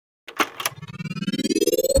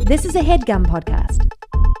This is a HeadGum podcast.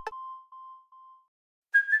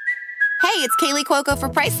 Hey, it's Kaylee Cuoco for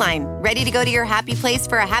Priceline. Ready to go to your happy place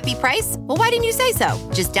for a happy price? Well, why didn't you say so?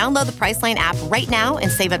 Just download the Priceline app right now and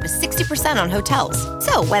save up to 60% on hotels.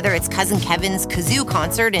 So whether it's Cousin Kevin's Kazoo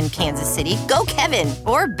Concert in Kansas City, go Kevin,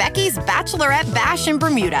 or Becky's Bachelorette Bash in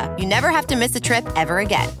Bermuda, you never have to miss a trip ever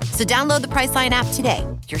again. So download the Priceline app today.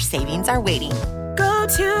 Your savings are waiting. Go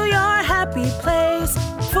to your happy place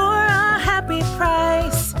for a happy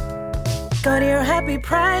price. Go to your happy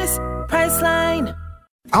price, Priceline.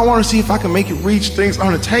 I want to see if I can make you reach things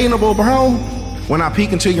unattainable, bro. When I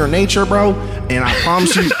peek into your nature, bro, and I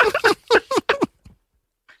promise you.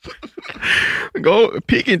 Go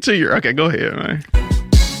peek into your. Okay, go ahead, man.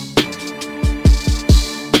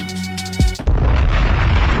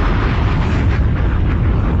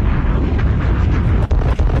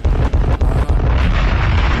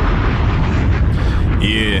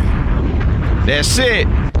 Yeah. That's it.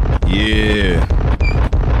 Yeah.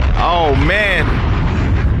 Oh, man.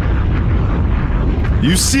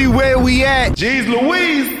 You see where we at? Jeez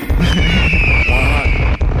Louise.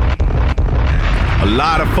 A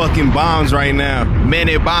lot of fucking bombs right now.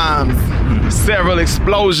 Many bombs. Several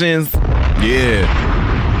explosions. Yeah.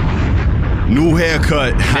 New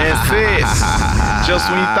haircut. That's it. Just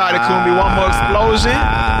when you thought it couldn't be one more explosion,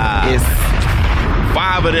 it's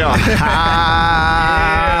 5 of them.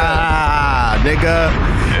 Nigga.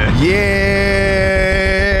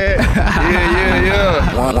 Yeah.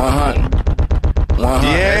 Yeah. 100.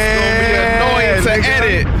 Yeah, that's gonna be annoying to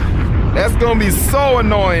edit. That's gonna be so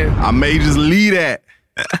annoying. I may just leave that.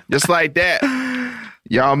 Just like that.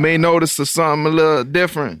 Y'all may notice something a little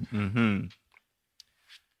different. Mm-hmm.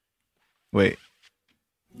 Wait.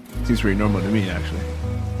 Seems pretty normal to me, actually.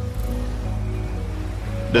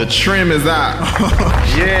 The trim is out.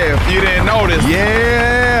 Yeah, if you didn't notice.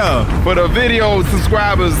 Yeah. For the video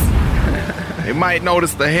subscribers, they might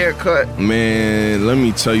notice the haircut. Man, let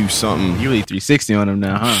me tell you something. You really 360 on him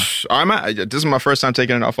now, huh? This is my first time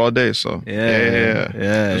taking it off all day, so yeah.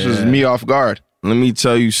 This is me off guard. Let me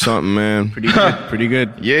tell you something, man. Pretty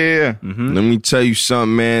good. Yeah. Mm-hmm. Let me tell you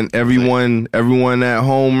something, man. Everyone at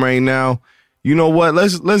home right now. You know what?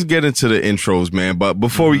 Let's get into the intros, man. But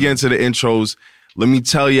before we get into the intros, let me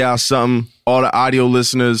tell y'all something. All the audio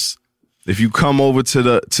listeners, if you come over to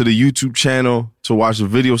the YouTube channel to watch the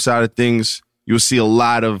video side of things, you'll see a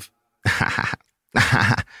lot of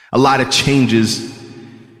changes.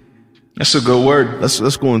 That's a good word. Let's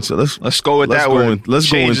go into word. Let's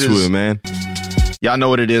Changes. go into it, man. Y'all know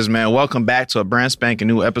what it is, man. Welcome back to a brand spanking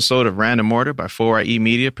new episode of Random Order by 4IE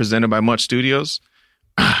Media, presented by Much Studios.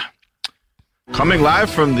 Coming live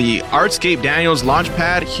from the Artscape Daniels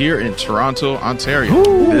Launchpad here in Toronto, Ontario.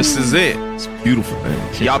 Ooh. This is it. It's beautiful,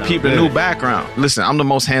 man. Y'all peep the new background. Listen, I'm the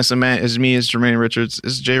most handsome man. It's me. It's Jermaine Richards.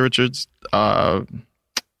 It's Jay Richards. Yeah,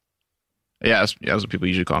 that's what people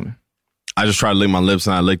usually call me. I just try to lick my lips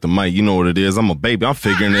and I lick the mic. You know what it is. I'm a baby. I'm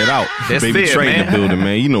figuring it out. That's baby it, Trey man. in the building,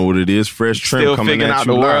 man. You know what it is. Fresh trim Still coming figuring at out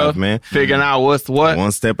you the live, world, man. Figuring out what's what.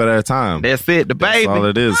 One step at a time. That's it. The baby. That's all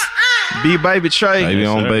it is. Be baby Trey. Baby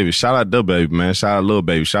on baby. Shout out the baby, man. Shout out little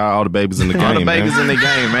baby. Shout out all the babies in the game, all the babies man. in the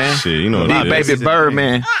game, man. Shit, you know Be what it is. baby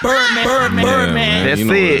Birdman. Birdman. That's you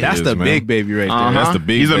know it. That's the big baby right there. That's the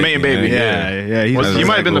big He's baby. the main baby. Yeah. He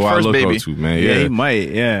might have been the first baby. Man. Yeah, he might.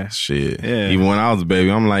 Yeah. Shit. Yeah. Even when I was a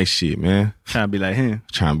baby, I'm like, shit, man. Trying to be like him.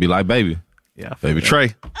 Trying to be like baby. Yeah. Baby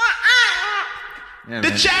Trey. Yeah, The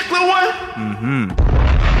man. chocolate one. Mm-hmm.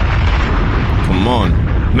 Come on.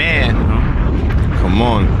 Man. Come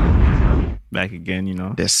on. Back again, you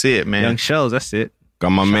know. That's it, man. Young Shells, that's it. Got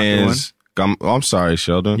my Chocolate man's. I'm sorry,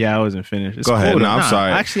 Sheldon. Yeah, I wasn't finished. It's Go ahead. cool, No, I'm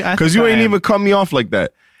sorry. Actually, because you ain't even cut me off like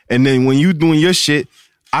that. And then when you doing your shit,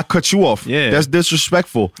 I cut you off. Yeah. That's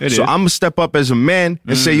disrespectful. It so is. I'm going to step up as a man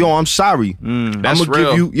and say, yo, I'm sorry. That's I'm going to real.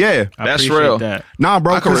 give you, yeah. I That's appreciate real. that. Nah,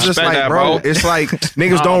 bro, I can because it's respect like, that, bro, bro. it's like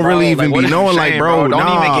niggas Nah, don't bro, really like, even what be is you knowing, like, saying, bro, bro? Don't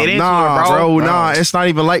nah, even get into nah, it, bro. nah, it's not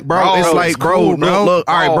even like, bro, Bro, it's like, it's bro, cool, bro. look,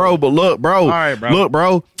 all right, bro, but look, bro, All right, bro. look,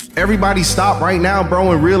 bro, everybody stop right now,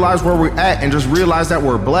 bro, and realize where we're at and just realize that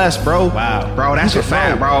we're blessed, bro. Wow. Bro, that's a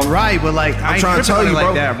fact, bro. Right, but like, I'm trying to tell you, bro.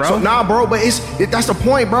 like that, bro. So, nah, bro, but that's the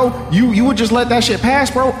point, bro. You would just let that shit pass,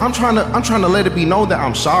 bro. I'm trying to let it be known that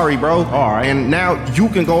I'm sorry, bro. All right. And now you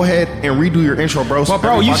can go ahead and redo your intro, bro. But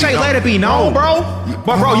bro, you say let it be known, bro.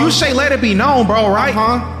 But bro, you say let it be known, bro, right?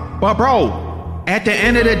 But bro, at the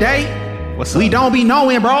end of the day, we don't be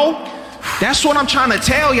knowing, bro. That's what I'm trying to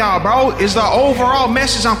tell y'all, bro. Is the overall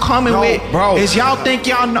message I'm coming with bro. is y'all think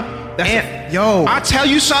y'all know. Yo. I tell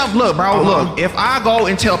you something. Look, bro. Look, if I go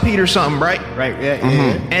and tell Peter something, right? Right. Yeah.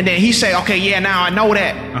 And then he say, okay, yeah, now I know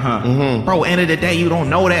that. Bro, end of the day, you don't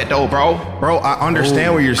know that though, bro. Bro, I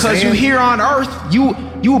understand what you're saying. Because you here on Earth,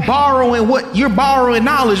 you borrowing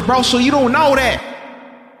knowledge, bro. So you don't know that.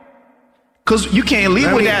 Cause you can't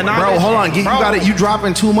leave with that knowledge. Bro, hold on. You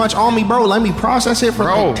dropping too much on me, bro. Let me process it for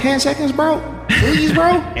like 10 seconds, bro. Please,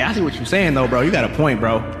 bro. Hey, I see what you're saying though, bro. You got a point,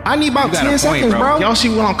 bro. I need about 10 seconds, bro. Y'all see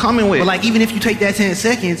what I'm coming with. But like, even if you take that 10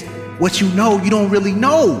 seconds, what you know, you don't really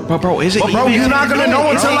know. Bro, is it? Bro, you're not gonna know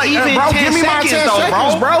until like, bro, give me my 10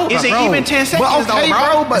 seconds, bro. Is it even 10 seconds, but okay,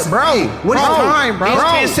 though, bro? But bro, what is time, bro? It's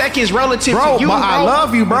 10 seconds relative bro, to you, but bro. I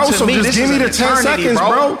love you, bro. To So me, just this give is me the an 10 eternity, seconds,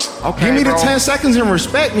 bro. Okay, give me the bro. 10 seconds and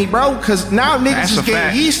respect me, bro. Cause now niggas That's just a getting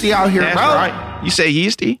fact. yeasty out here, That's bro. right. You say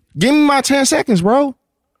yeasty? Give me my 10 seconds, bro.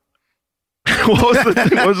 What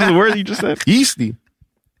was the word you just said? Yeasty.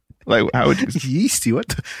 Like, how would you? Yeasty, what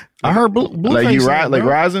the? I heard blue Like you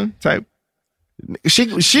rising type. She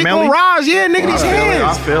Smelly? gonna rise, yeah, nigga. These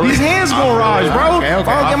hands, I feel it. these hands gonna rise, bro. Okay, If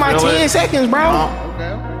I don't get my I feel 10 it. seconds,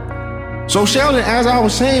 bro. So Sheldon, as I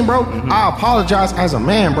was saying, bro, I apologize as a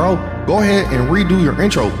man, bro. Go ahead and redo your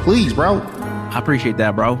intro, please, bro. I appreciate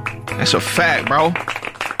that, bro. That's a fact, bro.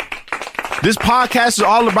 This podcast is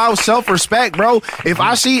all about self-respect, bro. If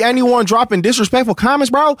I see anyone dropping disrespectful comments,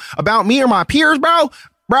 bro, about me or my peers, bro,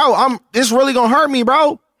 it's really gonna hurt me,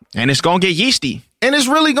 bro. And it's gonna get yeasty. And it's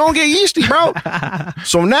really gonna get yeasty, bro.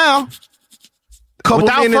 So now,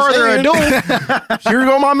 Without further ado, here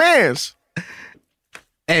go my mans.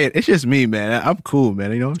 Hey, it's just me, man. I'm cool,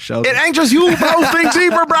 man. You know, Sheldon. It ain't just you, bro. Think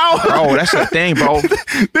deeper, bro. bro, that's the thing, bro.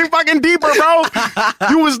 Think fucking deeper, bro.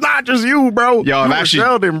 You was not just you, bro. Yo, you was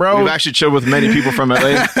Sheldon, bro. We've actually chilled with many people from LA.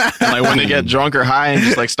 And like when they get drunk or high and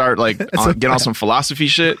just like start like get on some philosophy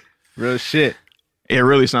shit. Real shit. It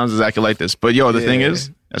really sounds exactly like this. But yo, the thing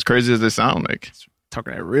is, as crazy as they sound, like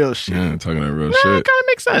Talking that real shit. Yeah, talking that real it shit. kind of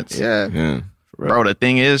makes sense. Yeah. Bro, the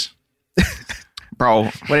thing is, bro,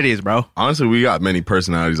 What it is, bro? Honestly, we got many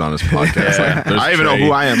personalities on this podcast. Like, there's I even know Trey.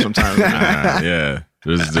 who I am sometimes. Yeah.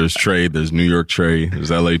 There's Trey. There's New York Trey. There's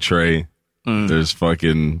LA Trey. There's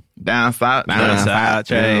fucking. Down south,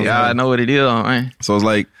 Trey. Yeah, I know what it is, man. So it's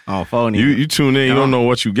like Oh, phony. you tune in. You don't know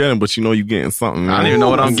what you getting, but you know you getting something. Man. I don't even know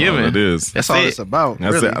what I'm That's all giving. It is. That's all it. it's about.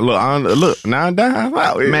 That's really. it. Look. Now I'm down.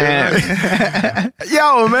 Man.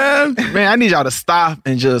 Yo, man. Man, I need y'all to stop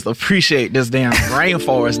and just appreciate this damn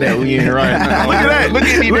rainforest that we in right now. Look at that. Look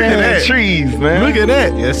at these Look at damn that. trees, man. Look at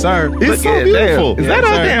that. Yes, sir. It's Look so at beautiful. that. Is that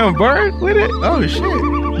a damn bird with it? Oh,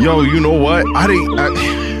 shit. Yo, you know what?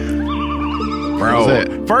 Bro. What's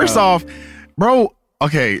that? First off, bro.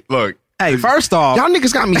 Okay, look. Hey, first off, Y'all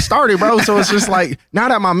niggas got me started, bro. So it's just like now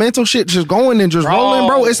that my mental shit just going and just rolling,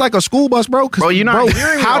 bro. It's like a school bus, bro. Bro, you're not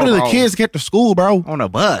hearing how me, do the bro. kids get to school, bro? on a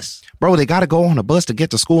bus. Bro, they got to go on a bus to get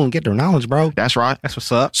to school and get their knowledge, bro. That's right. That's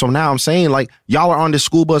what's up. So now I'm saying like y'all are on this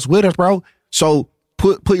school bus with us, bro. So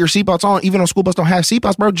put your seatbelts on, even though school bus don't have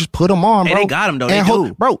seatbelts, bro. Just put them on, Hey, bro. they got 'em, though. And They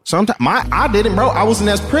do. bro. Sometimes I didn't, bro. I wasn't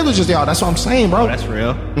as privileged as y'all. That's what I'm saying, bro. Oh, that's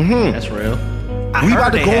real. Mhm. That's real. We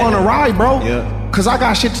about to go on a ride, bro. Yeah. Cause I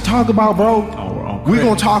got shit to talk about, bro. We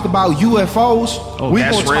gonna talk about UFOs. We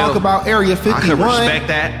that's gonna talk real. about Area 51. I can respect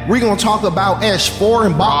that. We gonna talk about S4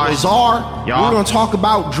 and Bob Right. Lazar. Y'all. We gonna talk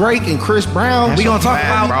about Drake and Chris Brown. We gonna talk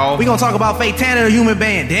fact, about bro. we gonna talk about Fake Tanner, the human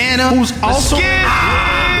bandana. Who's also we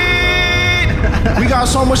got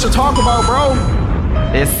so much to talk about,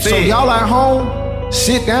 bro. It's So it. y'all at home,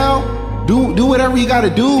 sit down, do whatever you gotta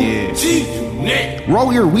do.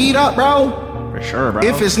 Roll your weed up, bro. For sure, bro.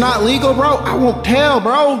 If it's not legal, bro, I won't tell,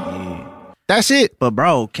 bro. That's it. But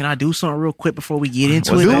bro, can I do something real quick before we get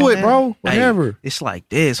into it? Do man? it, bro. Hey, Whatever. it's like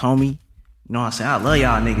this, homie. You know what I'm saying? I love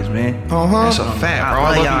y'all niggas, man. That's a Uh-huh. fact, I bro. I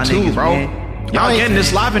love love y'all you too, niggas, bro. man. Y'all I ain't- getting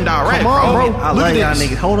this live and direct, Come on, bro. I Look love at y'all this.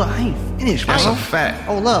 niggas. Hold up, I ain't finished, bro. That's a fact.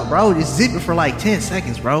 Hold up, bro. Just zip it for like 10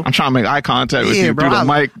 seconds, bro. I'm trying to make eye contact with Yeah, you bro, through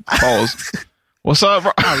the I- mic. Pause. What's up,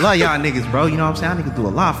 bro? I love y'all niggas, bro. You know what I'm saying? Y'all niggas do a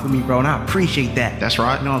lot for me, bro, and I appreciate that. That's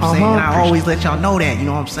right. You know what I'm saying? And I always let y'all know that. You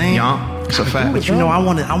know what I'm saying? Yeah, it's a fact. But you know, I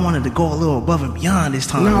wanted to go a little above and beyond this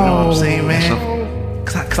time. You know what I'm saying, man?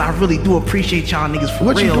 Cause I really do appreciate y'all niggas for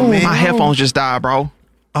What you real, doing? man. My headphones just died, bro.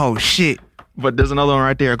 Oh shit. But there's another one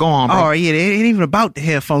right there. Go on, bro. Oh yeah, it ain't even about the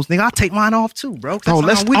headphones, nigga. I'll take mine off too, bro. Bro,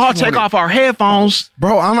 let's all take off our headphones.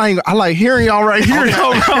 Bro, I like hearing y'all right here,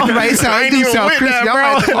 though, bro. Right, it I ain't even with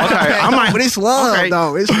that, bro. Okay, I might, but it's love, Okay.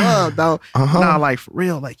 though. It's love, though. Uh-huh. Nah, like for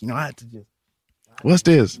real, like you know, I had to just What's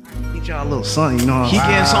this? get y'all a little something, you know. He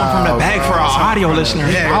getting something from the bag for our audio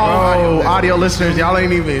listeners. Yeah, Oh, audio listeners, y'all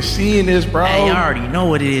ain't even seeing this, bro. Hey, y'all already know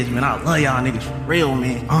what it is, man. I love y'all niggas for real,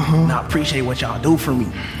 man. Uh-huh. And I appreciate what y'all do for me.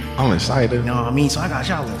 I'm excited. You know what I mean? So I got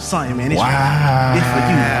y'all a little something, man. This Wow. This for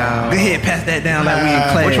you. Go ahead, pass that down like we in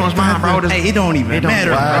class. Which one's mine, bro? Hey, it don't even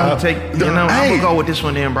matter, Wow. bro. I'm gonna go with this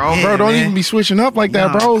one then, bro. Hey, Bro, don't man. even be switching up like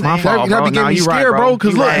that, Nah, bro. my fault, That bro. be getting Nah, me you right, scared, bro. bro.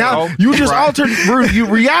 Because You look, right, now bro. you just altered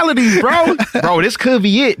realities, bro. Bro, this could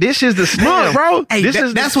be it. This is the stem. Look, bro. Hey,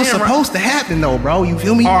 that's what's supposed to happen, though, bro. You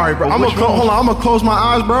feel me? All right, bro. I'm gonna hold on. I'm gonna close my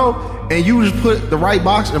eyes, bro, and you just put the right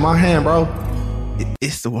box in my hand, bro.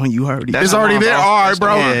 It's the one you already. It's already there. All right,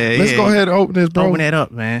 bro. Yeah, Let's yeah. go ahead and open this, bro. Open that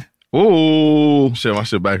up, man. Ooh, shit, my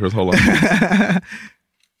shit backwards. Hold on.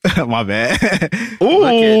 My bad. Ooh,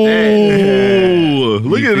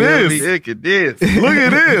 look at this. Look at this. Look at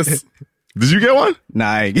this. Did you get one? Nah,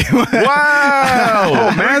 I ain't get one.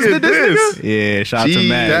 Wow. Maz Look at did this, Yeah, shout out to Gee,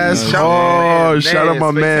 Matt. that's you know what I'm hard. Shout out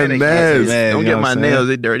my man, Nez. Man, Don't you get know my what I'm saying? nails.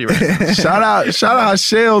 They dirty right now. Shout out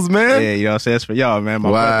Shells, man. saying? Yeah, you know what I'm saying? It's for y'all, man. My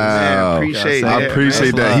brothers, man. Wow. Appreciate I that,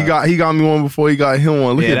 appreciate man. that. He got me one before he got him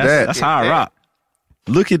one. Look Yeah, at that. that's how I rock.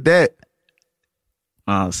 Look at that.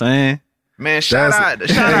 I'm saying. Man, shout out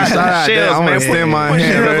Shout out. Shells, I'm man. gonna extend my Put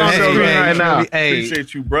hand Shells on right screen here. right now. Hey,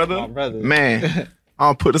 Appreciate you, brother. Man,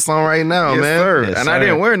 I'll put this on right now, yes, man. sir. Yes, and I sir.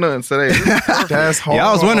 didn't wear nothing today. That's hard. yeah,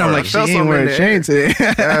 I was wondering, I'm like, she felt ain't something wearing in a the chain today.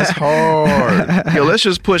 That's hard. Yo, let's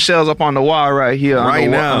just put Shells up on the wall right here. Right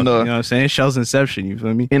now. You know what I'm saying? Shell's Inception, you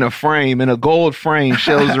feel me? In a frame, in a gold frame,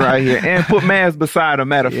 Shells right here. And put Maz beside him,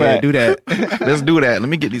 matter of Yeah, fact. do that. Let's do that. Let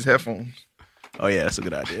me get these headphones. Oh, yeah, that's a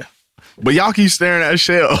good idea. But y'all keep staring at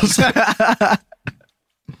Shells. How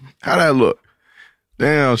that look?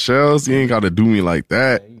 Damn, Shells, you ain't got to do me like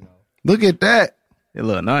that. Look at that. It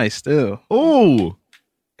look nice still. Ooh,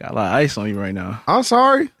 Got a lot of ice on you right now. I'm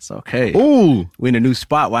sorry. It's okay. Ooh, We in a new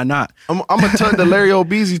spot. Why not? I'm gonna tuck the Larry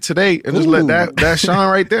O'Beezy today and just let that shine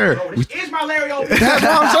right there. Is my Larry over? That's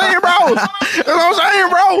what I'm saying, bro. That's what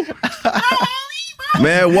I'm saying, bro.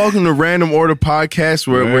 Man, welcome to Random Order Podcast,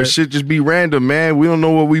 where shit just be random, man. We don't know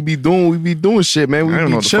what we be doing. We be doing shit, man. We I don't be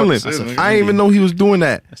know what the chilling. fuck this is. I didn't even know he was doing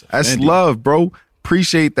that. That's offended. love, bro.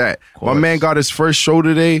 Appreciate that. My man got his first show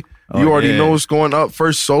today. You already yeah. know what's going up.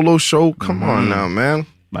 First solo show. Come on now, man.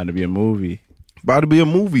 About to be a movie. About to be a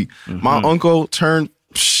movie. My uncle turned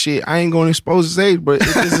shit. I ain't gonna expose his age, but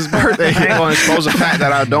it's his birthday. I ain't gonna expose the fact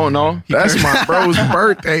that I don't know. That's my bro's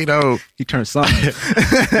birthday, though. He turned something.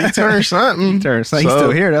 He turned something. He's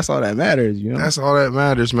still here. That's all that matters, you know? That's all that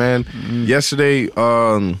matters, man. Yesterday,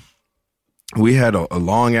 we had a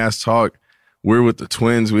long ass talk. We're with the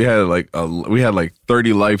twins. We had like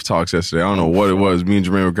 30 life talks yesterday. I don't know what it was. Me and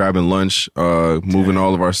Jermaine were grabbing lunch, moving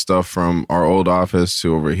all of our stuff from our old office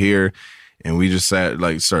to over here, and we just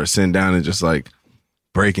started sitting down and just like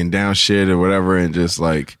breaking down shit or whatever, and just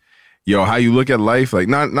like, yo, how you look at life, like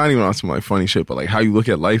not even on some like funny shit, but like how you look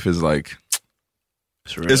at life is like,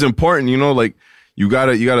 it's important, you know, like. You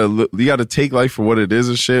gotta take life for what it is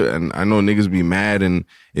and shit. And I know niggas be mad, and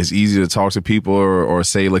it's easy to talk to people or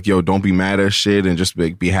say like, yo, don't be mad at shit and just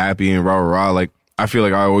be happy and rah rah rah. Like I feel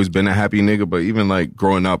like I always been a happy nigga, but even like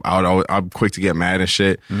growing up, I'm quick to get mad and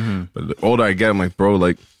shit. But the older I get, I'm like, bro,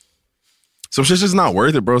 like some shit's just not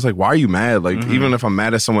worth it, bro. It's like, why are you mad? Like even if I'm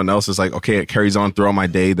mad at someone else, it's like, okay, it carries on throughout my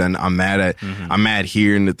day. Then I'm mad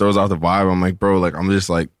here, and it throws off the vibe. I'm like, bro, like I'm just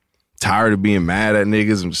like tired of being mad at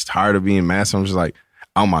niggas. I'm just tired of being mad. So I'm just like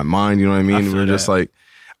out my mind, you know what I mean? We're just like,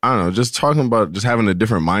 I don't know, just talking about just having a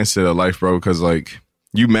different mindset of life, bro. Cause like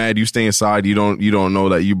you mad, you stay inside, you don't know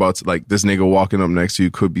that you about to like this nigga walking up next to you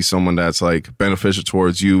could be someone that's like beneficial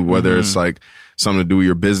towards you, whether it's like something to do with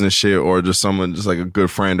your business shit or just someone just like a good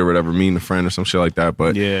friend or whatever, meeting a friend or some shit like that.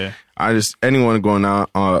 But Yeah. I just anyone going out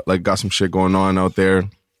like got some shit going on out there.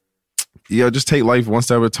 Yeah, just take life one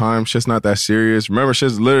step at a time. Shit's not that serious. Remember,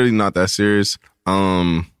 shit's literally not that serious.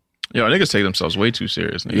 Yo, niggas take themselves way too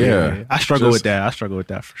serious. Nigga. Yeah. I struggle with that. I struggle with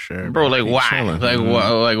that for sure. Bro, like why? chilling. Like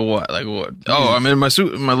what? Like what? Like what? Oh, I'm in my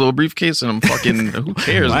suit, my little briefcase, and I'm fucking. Who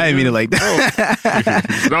cares? I didn't mean it like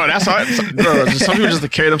that. No, that's how. Bro, some people just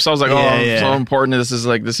carry themselves like, Yeah. I'm so important. This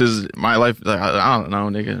is my life. Like, I don't know,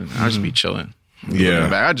 nigga. I just be chilling. Yeah.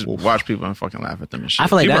 I just watch people and fucking laugh at them and shit. I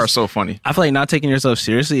feel like people that's- are so funny. I feel like not taking yourself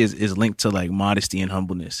seriously is linked to like modesty and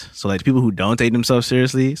humbleness. So like people who don't take themselves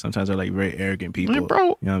seriously sometimes are like very arrogant people. Man, bro. You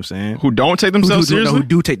know what I'm saying? Who don't take themselves seriously? Who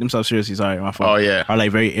do take themselves seriously, sorry, my fault. Oh, yeah. Are like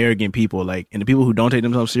very arrogant people. Like, and the people who don't take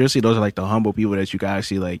themselves seriously, those are like the humble people that you can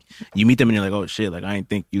actually like, you meet them and you're like, oh shit, like I didn't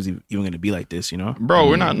think you was even gonna be like this, you know? Bro,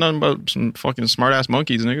 we're not nothing but some fucking smart ass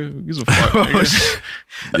monkeys, nigga. Who gives a fuck? Nigga?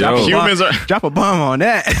 Yo. Humans are. Drop a bomb on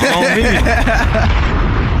that. On me.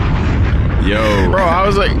 Yo, Bro, I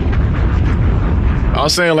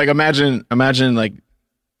was saying like imagine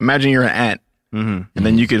you're an ant And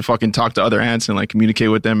then you can fucking talk to other ants and like communicate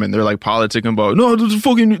with them, and they're like politicking about, no, this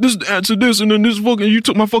ant to this, and then this fucking, you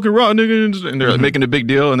took my fucking rod, nigga, and they're like making a big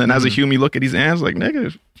deal. And then as a human, you look at these ants like,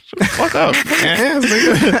 nigga, shut the fuck up, ants,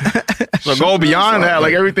 nigga. So go beyond that,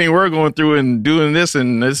 like everything we're going through and doing this,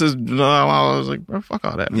 and this is, I was like, bro, fuck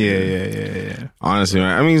all that. Yeah. Honestly,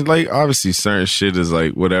 man, I mean, like obviously certain shit is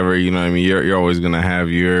like whatever, you know what I mean? You're always gonna have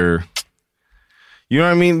your. You know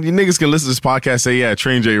what I mean? You niggas can listen to this podcast and say, yeah,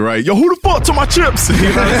 Train J right. Yo, who the fuck took my chips? You know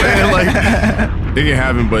what I'm saying? Like, it can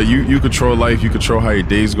happen, but you control life. You control how your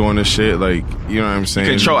day's going and shit. Like, you know what I'm saying?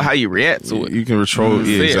 You control how you react to it. You can control,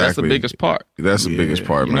 exactly. That's the biggest part. That's the biggest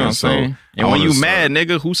part, You know man. what I'm saying? And when you mad,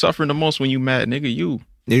 nigga, who's suffering the most when you mad? Nigga, you.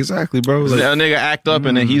 Exactly, bro. Like, that nigga act up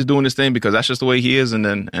and then he's doing this thing because that's just the way he is, and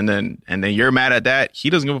then you're mad at that.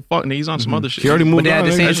 He doesn't give a fuck, and he's on some other shit. He already moved But then on.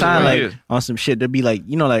 at the same That's time, just what it like is. on some shit, they'd be like,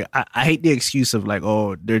 you know, like I hate the excuse of like,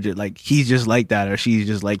 oh, they're just like, he's just like that or she's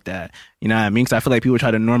just like that. You know what I mean? Because I feel like people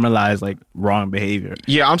try to normalize like wrong behavior.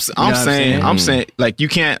 Yeah, I'm saying, like you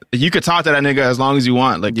could talk to that nigga as long as you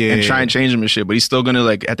want, like, and try and change him and shit, but he's still gonna,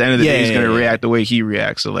 like, at the end of the day, he's gonna react the way he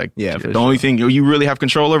reacts. So like, the only thing you really have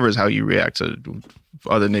control over is how you react to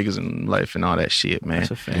other niggas in life and all that shit, man. That's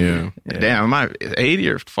a fan. Yeah. Damn, am I 80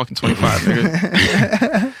 or fucking 25,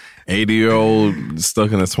 nigga? 80-year-old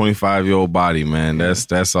stuck in a 25-year-old body, man.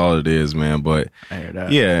 That's all it is, man. But I hear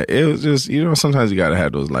that. yeah, it was just, you know, sometimes you gotta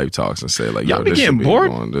have those life talks and say like, Y'all yo, be this getting should bored?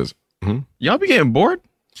 on this. Y'all be getting bored?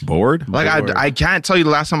 Bored? Like, I can't tell you the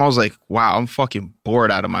last time I was like, wow, I'm fucking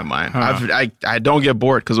bored out of my mind. I don't get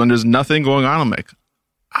bored because when there's nothing going on, I'm like,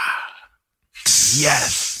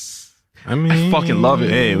 yes. I mean, I fucking love it.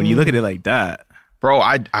 Hey, when you look at it like that, bro,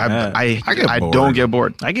 I bored. don't get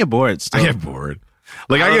bored. I get bored still. I get bored.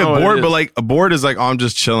 Like, I don't get know what bored, it but is. like, a bored is like, oh, I'm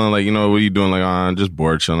just chilling. Like, you know, what are you doing? Like, I'm just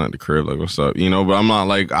bored chilling at the crib. Like, what's up? You know, but I'm not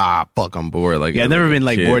like, fuck, I'm bored. Like, Yeah, I've never been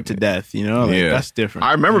like kid. bored to death, you know? Like, Yeah. that's different.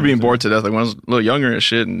 I remember being bored to death, like when I was a little younger and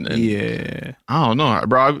shit. And Yeah. I don't know,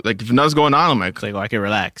 bro. Like, if nothing's going on, I'm like, It's like, oh, I can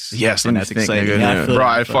relax. yes, And let me that's think, exciting. nigga. Yeah, I feel Bro,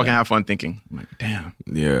 that. I fucking have fun thinking. I'm like, damn.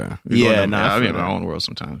 Yeah. Yeah, I'll be in my own world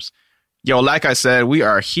sometimes. Yo, like I said, we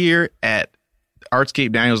are here at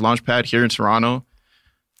Artscape Daniels Launchpad here in Toronto.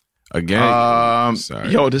 Again.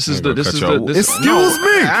 Sorry. Yo, this is the. Excuse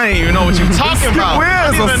me. I ain't even know what you're talking about.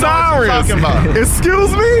 Where's Osiris?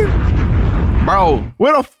 Excuse me? Bro,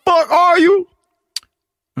 Where the fuck are you?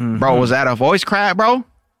 bro, was that a voice crack, bro?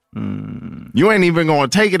 You ain't even gonna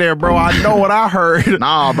take it there, bro. I know what I heard.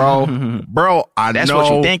 Nah, bro. Bro, I That's know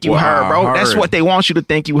what you think you what heard, I bro. That's heard. what they want you to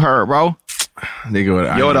think you heard, bro. Nigga, what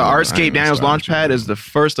I Yo, the know. I Artscape ain't Daniels sorry. Launchpad is the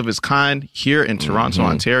first of its kind here in Toronto,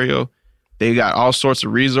 Ontario. They got all sorts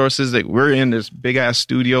of resources. We're in this big ass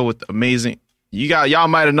studio with amazing. Y'all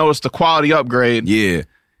might have noticed the quality upgrade. Yeah.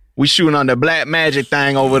 We shooting on the Black Magic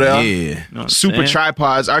thing over there. Yeah. Super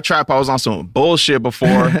tripods. Our tripod was on some bullshit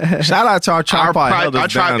before. Shout out to our tripod. Held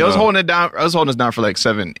us down, It was though. holding it down. It was holding us down for like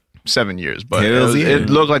seven years, but Hells yeah. it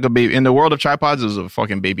looked like a baby. In the world of tripods, it was a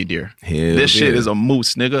fucking baby deer. Hells This shit yeah. is a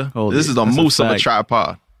moose, nigga. Holy, this is a that's a moose of a fact.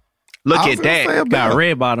 tripod. Look I at was gonna say that. Got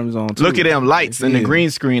red bottoms on too. Look at them lights and the green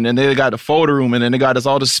screen, and they got the photo room, and then they got us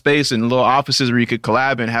all the space and little offices where you could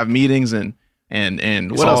collab and have meetings and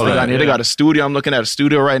what else all they got that, here? They yeah. got a studio. I'm looking at a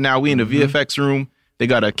studio right now. We in the VFX room. They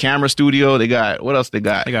got a camera studio. They got what else? They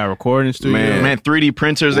got They got a recording studio. man 3D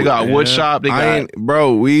printers. They got wood shop. They got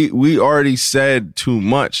Bro, we already said too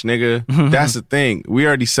much, nigga. That's the thing. We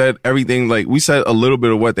already said everything. Like, we said a little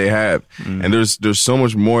bit of what they have, and there's so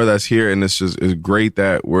much more that's here. And it's great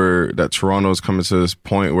that Toronto's coming to this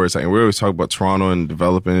point where it's like, we always talk about Toronto and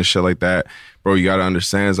developing and shit like that. Bro, you gotta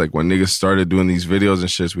understand, it's like when niggas started doing these videos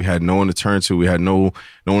and shit, we had no one to turn to. We had no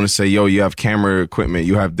one to say, yo, you have camera equipment,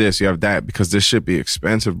 you have this, you have that, because this shit be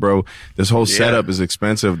expensive, bro. This whole setup is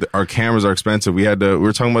expensive. Our cameras are expensive. We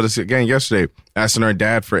were talking about this again yesterday, asking our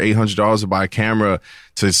dad for $800 to buy a camera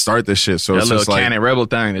to start this shit. So that it's little just like, Canon Rebel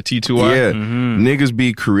thing, the T2R. yeah, niggas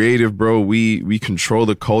be creative, bro. We control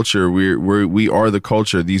the culture. We are the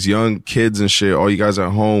culture. These young kids and shit, all you guys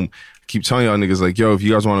at home, keep telling y'all niggas like, yo, if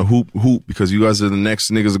you guys want to hoop, because you guys are the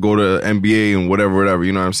next niggas to go to NBA and whatever,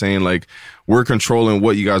 you know what I'm saying? Like, we're controlling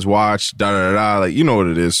what you guys watch, like, you know what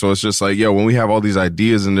it is. So it's just like, yo, when we have all these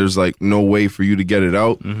ideas and there's like no way for you to get it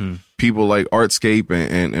out, people like Artscape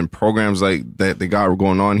and programs like that they got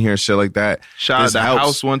going on here, shit like that. Shout out This to helps.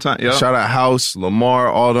 House one time. Yeah. Shout out House, Lamar,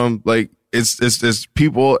 all them. Like, it's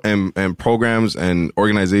people and programs and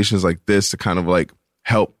organizations like this to kind of like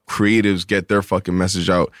help creatives get their fucking message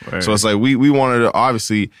out. Right. So it's like we wanted to,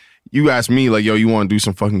 obviously, you asked me like, yo, you want to do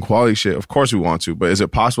some fucking quality shit? Of course we want to, but is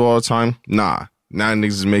it possible all the time? Nah. Now niggas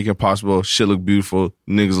is making it possible. Shit look beautiful.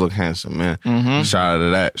 Niggas look handsome, man. Shout out to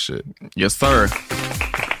that shit. Yes, sir.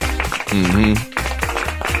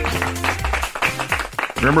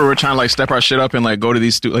 Remember, we're trying to like step our shit up and like go to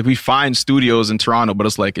these like we find studios in Toronto, but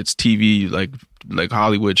it's TV like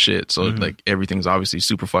Hollywood shit. So like everything's obviously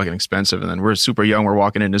super fucking expensive, and then we're super young. We're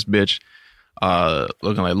walking in this bitch,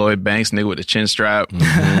 looking like Lloyd Banks, nigga with a chin strap.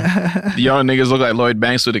 The young niggas look like Lloyd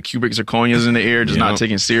Banks with the cubic zirconias in the ear, just not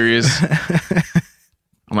taking serious.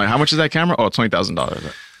 I'm like, how much is that camera? Oh,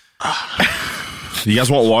 $20,000. You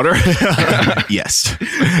guys want water? Yes.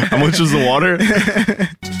 How much was the water?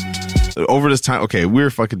 Over this time, okay, we're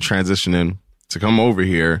fucking transitioning to come over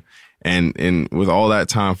here, and with all that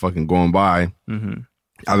time fucking going by, I've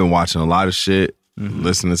been watching a lot of shit,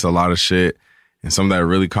 listening to a lot of shit, and something that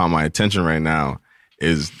really caught my attention right now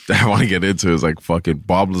is that I want to get into is like fucking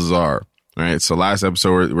Bob Lazar. Right, so last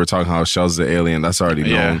episode we're talking how Shell's the alien. That's already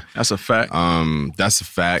known. That's a fact. That's a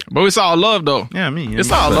fact. But it's all love though. Yeah, it's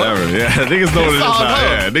all love. Yeah, niggas know what it is now.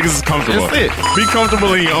 Yeah, niggas is comfortable. That's it. Be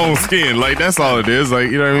comfortable in your own skin. Like that's all it is. Like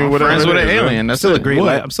you know what I mean. Whatever. Friends with an alien. Man. That's still it. a great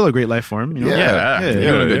life. I'm still a great life for him. You know? Yeah,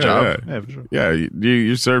 you're doing a good job. Yeah, for sure. Yeah,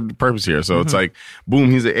 you served the purpose here. So it's like, boom,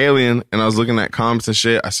 he's an alien. And I was looking at comments and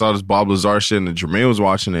shit. I saw this Bob Lazar shit, and Jermaine was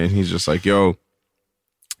watching it, and he's just like, yo.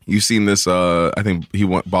 You seen this? I think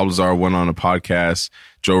Bob Lazar went on a podcast,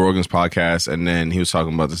 Joe Rogan's podcast, and then he was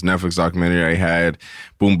talking about this Netflix documentary I had.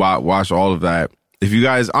 Boom, bop, watch all of that. If you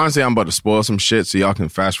guys, honestly, I'm about to spoil some shit, so y'all can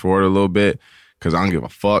fast forward a little bit because I don't give a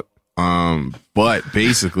fuck. But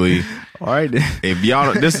basically, all right, if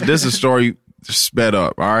y'all, this is a story sped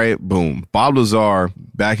up. All right, boom. Bob Lazar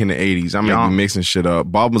back in the 80s. I might be mixing shit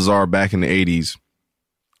up. Bob Lazar back in the 80s.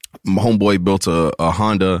 My homeboy built a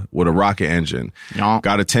Honda with a rocket engine.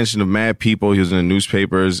 Got attention of mad people. He was in the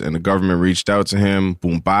newspapers, and the government reached out to him.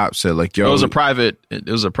 Boom, bop, said like, "Yo." It was a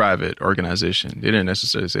private organization. They didn't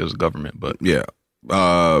necessarily say it was a government, but yeah,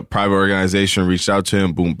 private organization reached out to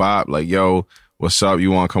him. Boom, bop, like, "Yo, what's up?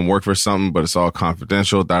 You want to come work for something? But it's all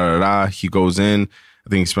confidential." Da da da. He goes in. I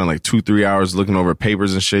think he spent like 2-3 hours looking over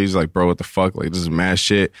papers and shit. He's like, bro, what the fuck? Like, this is mad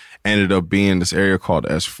shit. Ended up being this area called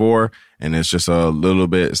S4. And it's just a little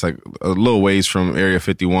bit, it's like a little ways from Area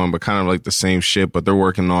 51, but kind of like the same shit. But they're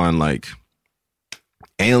working on like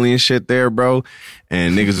alien shit there, bro.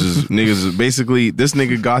 And niggas is basically, this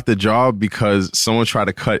nigga got the job because someone tried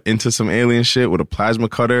to cut into some alien shit with a plasma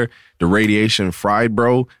cutter. The radiation fried,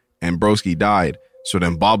 bro. And broski died. So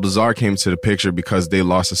then Bob Lazar came to the picture because they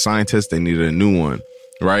lost a scientist. They needed a new one,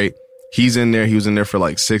 right? He's in there. He was in there for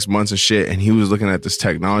like 6 months and shit. And he was looking at this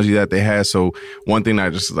technology that they had. So one thing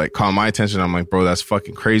that just like caught my attention, I'm like, bro, that's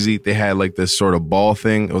fucking crazy. They had like this sort of ball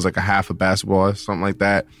thing. It was like a half a basketball or something like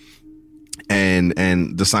that. And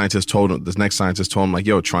the scientist told him, this next scientist told him like,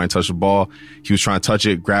 yo, try and touch the ball. He was trying to touch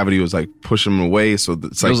it. Gravity was like pushing him away. So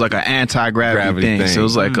it's like, it was like an anti-gravity thing. So it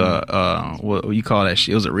was like what you call that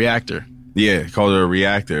shit? It was a reactor. Yeah, he called it a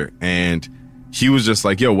reactor. And he was just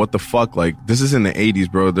like, yo, what the fuck? Like, this is in the 80s,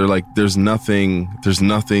 bro. They're like, there's nothing. Today,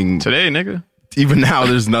 nigga. Even now,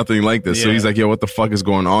 there's nothing like this. Yeah. So he's like, yo, what the fuck is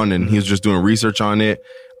going on? And he was just doing research on it.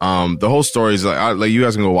 The whole story is like you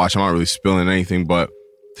guys can go watch. I'm not really spilling anything, but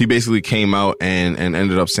he basically came out and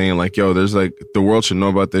ended up saying like, yo, there's like, the world should know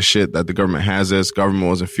about this shit, that the government has this. Government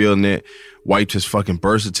wasn't feeling it. Wiped his fucking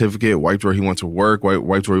birth certificate, wiped where he went to work,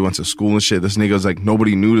 wiped where he went to school and shit. This nigga's like,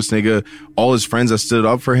 nobody knew this nigga. All his friends that stood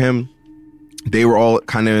up for him, they were all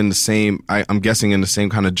kind of in the same, I'm guessing in the same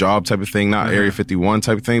kind of job type of thing, not Area 51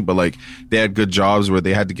 type of thing, but like they had good jobs where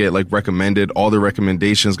they had to get like recommended. All the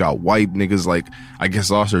recommendations got wiped. Niggas like, I guess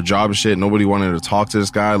lost their job and shit. Nobody wanted to talk to this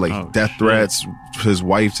guy. Like death threats, his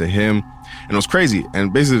wife to him. And it was crazy.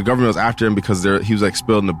 And basically the government was after him because he was like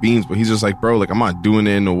spilling the beans, but he's just like, bro, like I'm not doing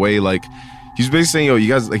it in a way like, he's basically saying,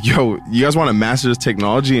 you guys want to master this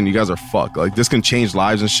technology and you guys are fucked. Like, this can change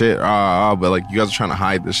lives and shit. But like, you guys are trying to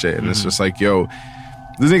hide this shit. And it's just like, yo,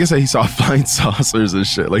 this nigga said he saw flying saucers and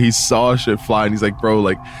shit. Like, he saw shit fly and he's like, bro,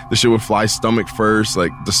 like, the shit would fly stomach first.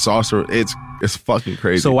 Like, the saucer, it's fucking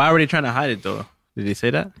crazy. So why were they trying to hide it though? Did they say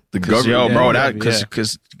that? The government. Yo, bro,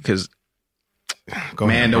 because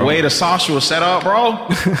man, the way the saucer was set up, bro,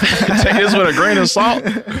 take this with a grain of salt.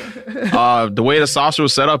 The way the saucer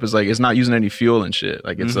was set up is like it's not using any fuel and shit.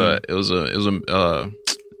 Like it's it was a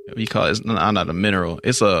what do you call it? It's not a mineral.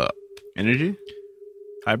 It's a energy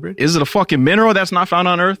hybrid. Is it a fucking mineral that's not found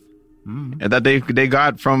on Earth? And that they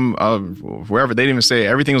got from wherever. They didn't even say.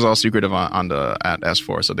 Everything was all secretive at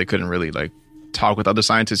S4, so they couldn't really like talk with other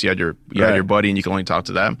scientists. You had your buddy, and you can only talk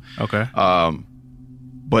to them. Okay.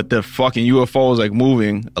 But the fucking UFO was like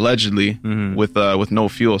moving allegedly with no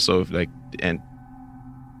fuel. So like, and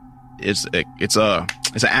it's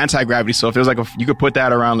an anti-gravity. So it feels like you could put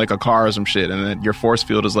that around like a car or some shit, and then your force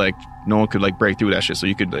field is like no one could like break through that shit. So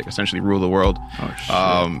you could like essentially rule the world. Oh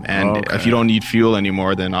shit. And if you don't need fuel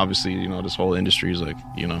anymore, then obviously this whole industry is like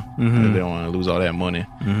they don't want to lose all that money.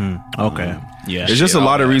 Okay. Yeah. There's just a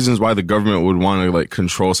lot of reasons why the government would want to like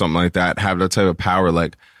control something like that, have that type of power.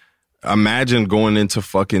 Like, imagine going into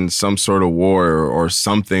fucking some sort of war or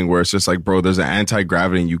something where it's just like, bro, there's an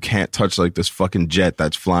anti-gravity and you can't touch like this fucking jet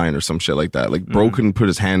that's flying or some shit like that. Like, bro couldn't put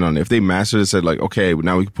his hand on it. If they mastered it, said like, okay,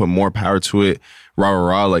 now we can put more power to it, rah, rah,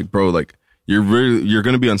 rah. Like, bro, like you're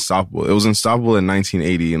going to be unstoppable. It was unstoppable in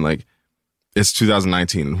 1980 and like it's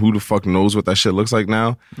 2019. Who the fuck knows what that shit looks like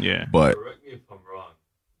now? Yeah. But correct me if I'm wrong,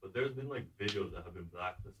 but there's been like videos that have been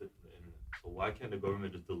blacklisted from the internet. So why can't the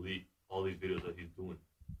government just delete all these videos that he's doing?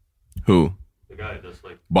 who? The guy that's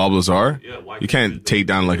like Bob Lazar? Yeah, why you can't take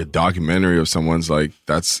down like a documentary of someone's like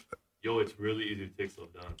that's. Yo, it's really easy to take stuff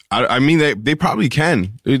down. I mean, they probably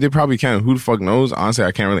can. They probably can. Who the fuck knows? Honestly,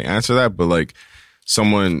 I can't really answer that. But like,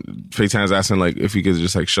 someone Fatan's asking like if he could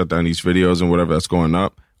just like shut down these videos and whatever that's going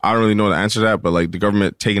up. I don't really know the answer to that. But like the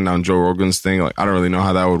government taking down Joe Rogan's thing, like I don't really know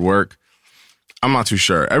how that would work. I'm not too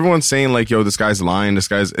sure. Everyone's saying like, yo, this guy's lying.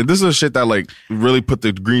 This is the shit that like really put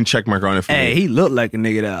the green check mark on it for me. Hey, he looked like a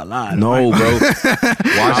nigga that lied. No, bro.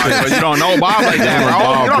 Watch it. You don't know Bob like that, bro.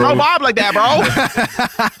 Bob, You don't bro. know Bob like that,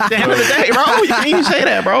 bro. Damn it, the day, bro. You can't even say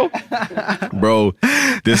that, bro. Bro,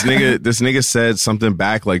 this nigga said something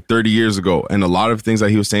back like 30 years ago, and a lot of things that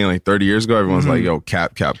he was saying like 30 years ago, everyone's like, yo,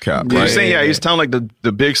 cap. Yeah, Right? he's saying, he was telling like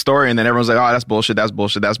the big story, and then everyone's like, oh, that's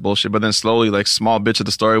bullshit. But then slowly, like small bits of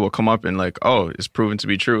the story will come up, and like, oh, it's proven to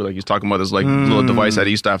be true. Like he's talking about this like little device that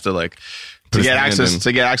he used to have to like to get access to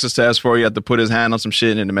S4. You have to put his hand on some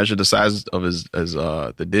shit and to measure the size of his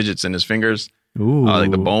the digits in his fingers. Like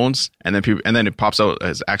the bones, and then it pops out,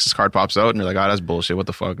 his access card pops out, and you're like, oh, that's bullshit. What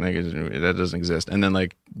the fuck, nigga? That doesn't exist. And then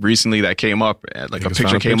like recently that came up, like a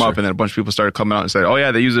picture came up, and then a bunch of people started coming out and said, oh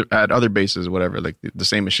yeah, they use it at other bases or whatever, like the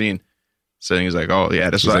same machine. So he's like, oh yeah,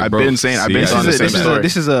 that's what like, I've bro, been saying. I've been see, on the same story.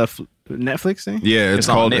 This is a Netflix thing? Yeah, it's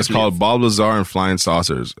called Bob Lazar and Flying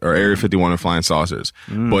Saucers, or Area 51 and Flying Saucers.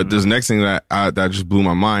 But this next thing that just blew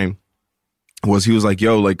my mind was he was like,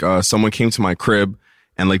 yo, like someone came to my crib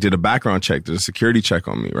and like did a background check, did a security check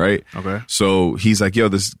on me, right? Okay. So he's like, yo,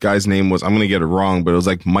 this guy's name was, I'm gonna get it wrong, but it was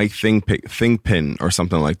like Mike Thingpin or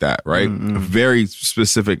something like that, right? A very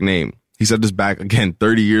specific name. He said this back again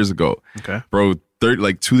 30 years ago. Okay, bro.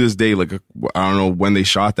 Like to this day, like I don't know when they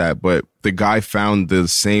shot that, but the guy found the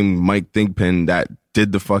same Mike Thingpin that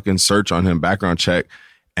did the fucking search on him, background check,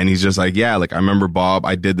 and he's just like, yeah, like I remember Bob,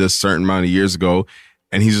 I did this certain amount of years ago,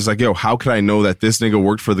 and he's just like, yo, how could I know that this nigga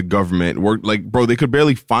worked for the government? Like, bro, they could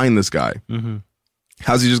barely find this guy.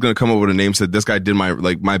 How's he just gonna come up with a name said this guy did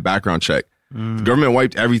my background check? The government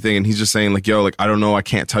wiped everything, and he's just saying like, yo, like I don't know, I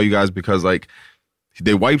can't tell you guys because like.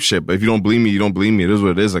 They wipe shit, but if you don't believe me, you don't believe me. It is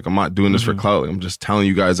what it is. Like, I'm not doing this for clout. Like, I'm just telling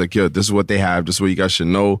you guys, like, yo, this is what they have. This is what you guys should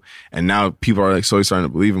know. And now people are like slowly starting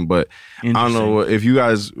to believe him. But I don't know if you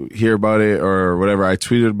guys hear about it or whatever. I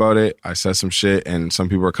tweeted about it. I said some shit, and some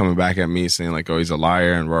people are coming back at me saying like, oh, he's a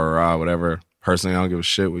liar and rah, rah, rah, whatever. Personally, I don't give a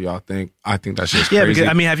shit what y'all think. I think that shit's crazy. Because,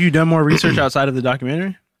 I mean, have you done more research outside of the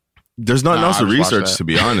documentary? There's nothing else to research, to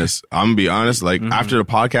be honest. I'm gonna be honest. Like, after the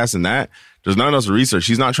podcast and that, there's nothing else to research.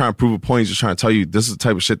 He's not trying to prove a point. He's just trying to tell you this is the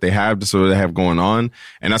type of shit they have, this is what they have going on.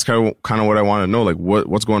 And that's kind of what I want to know. Like,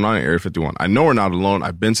 what's going on in Area 51? I know we're not alone.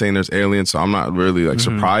 I've been saying there's aliens, so I'm not really, like,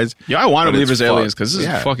 surprised. Yeah, I want to believe there's aliens, because this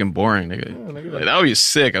is fucking boring, nigga. Like, that would be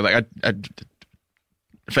sick. Like,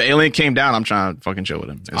 if an alien came down, I'm trying to fucking chill with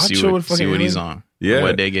him. And see what he's on. Yeah.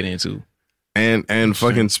 What they get into. And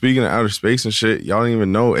fucking speaking of outer space and shit, y'all don't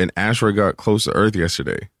even know an asteroid got close to Earth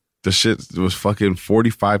yesterday. The shit was fucking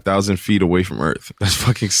 45,000 feet away from Earth. That's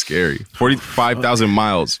fucking scary. 45,000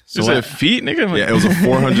 miles. So it feet, nigga? Yeah, it was a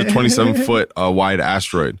 427 foot wide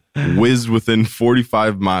asteroid. Whizzed within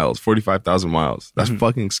 45,000 miles. That's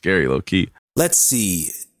fucking scary, low key. Let's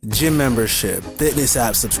see. Gym membership, fitness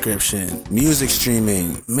app subscription, music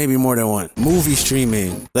streaming, maybe more than one. Movie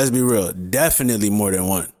streaming, let's be real, definitely more than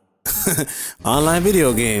one. Online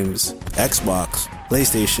video games, Xbox,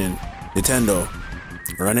 PlayStation, Nintendo.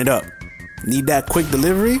 Run it up. Need that quick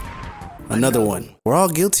delivery? Another one. We're all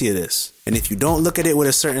guilty of this. And if you don't look at it with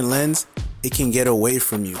a certain lens, it can get away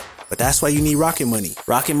from you. But that's why you need Rocket Money.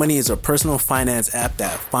 Rocket Money is a personal finance app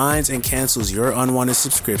that finds and cancels your unwanted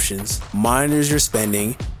subscriptions, monitors your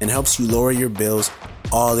spending, and helps you lower your bills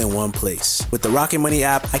all in one place. With the Rocket Money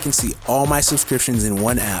app, I can see all my subscriptions in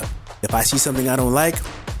one app. If I see something I don't like,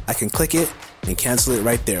 I can click it and cancel it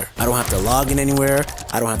right there. I don't have to log in anywhere.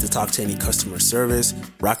 I don't have to talk to any customer service.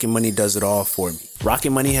 Rocket Money does it all for me.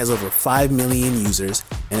 Rocket Money has over 5 million users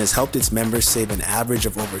and has helped its members save an average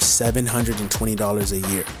of over $720 a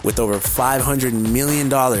year, with over $500 million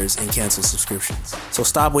in canceled subscriptions. So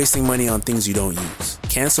stop wasting money on things you don't use.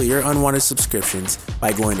 Cancel your unwanted subscriptions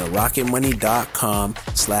by going to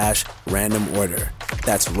rocketmoney.com/random order.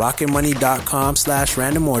 That's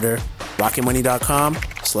rocketmoney.com/random order.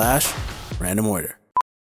 rocketmoney.com/random order.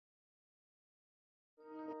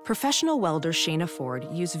 Professional welder Shayna Ford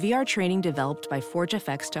used VR training developed by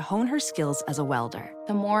ForgeFX to hone her skills as a welder.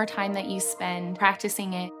 The more time that you spend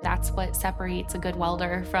practicing it, that's what separates a good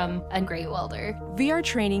welder from a great welder. VR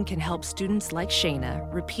training can help students like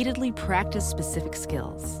Shayna repeatedly practice specific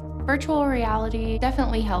skills. Virtual reality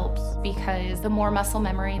definitely helps because the more muscle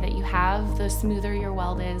memory that you have, the smoother your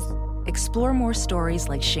weld is. Explore more stories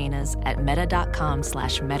like Shayna's at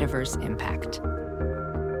meta.com/metaverseimpact.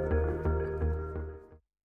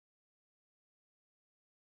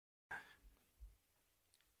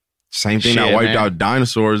 Same thing that wiped out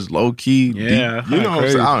dinosaurs, low key. Yeah, you know what I'm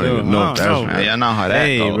saying? I don't even know if that's man. I know how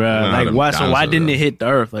that goes. Bro. Like, why didn't it hit the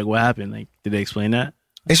earth? Like, what happened? Like, did they explain that?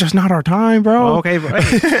 It's just not our time, bro. Oh, okay, bro.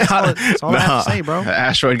 That's all I have to say, bro. The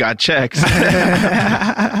asteroid got checks.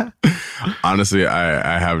 Honestly,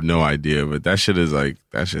 I have no idea, but that shit is like,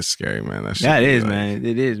 that's just scary, man. That is, man.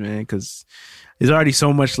 It is, man, because there's already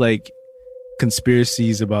so much like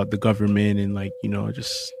conspiracies about the government and like, you know,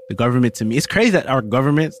 just the government. To me, it's crazy that our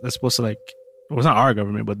government that's supposed to like, well, it's not our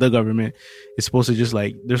government, but the government is supposed to just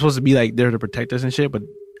like, they're supposed to be like there to protect us and shit, but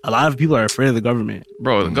a lot of people are afraid of the government.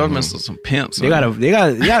 Bro, the government's some pimps. They gotta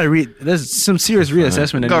read. There's some serious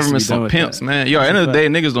reassessment. Government's some pimps, man. Yo, at the end of the day,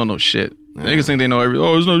 niggas don't know shit. Niggas think they know everything.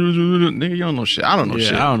 Oh, it's not, nigga, you don't know shit. I don't know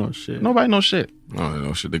shit. I don't know shit. Nobody knows shit. I don't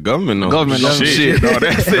know shit. The government knows. The government knows some shit. No,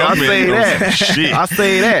 that's it. I say that. Shit. I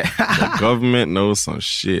say that. The government knows some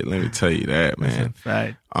shit. Let me tell you that, man.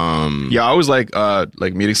 Right. Yeah, I was like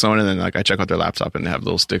meeting someone and then like I check out their laptop and they have a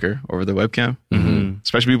little sticker over their webcam. Mm-hmm.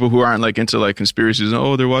 Especially people who aren't like into like conspiracies. And,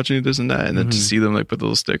 oh, they're watching this and that, and then to see them like put the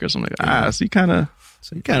little stickers, I'm like, so you kind of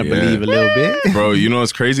believe a little bit, bro. You know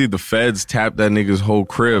what's crazy? The feds tapped that nigga's whole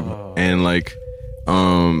crib, and like,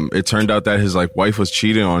 it turned out that his like wife was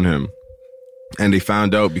cheating on him. And they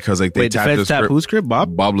found out because like they tapped the feds tapped whose crib?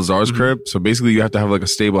 Bob Lazar's crib. So basically you have to have like a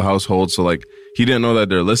stable household. So like he didn't know that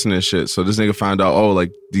they're listening to shit. So this nigga found out, oh,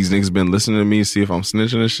 like these niggas been listening to me, see if I'm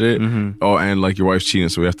snitching and shit. Oh, and like your wife's cheating,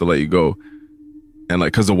 so we have to let you go. And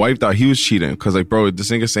like, cause the wife thought he was cheating. Cause like, bro, this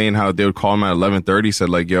nigga saying how they would call him at 11:30, said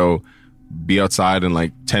like, yo, be outside in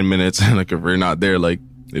like 10 minutes. And like, if we're not there, like,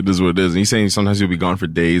 it is what it is. And he's saying sometimes he'll be gone for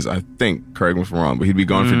days. I think, correct me if I'm wrong, but he'd be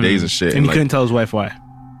gone for days and shit. And he like, couldn't tell his wife why.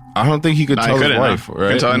 I don't think he could tell his wife, right?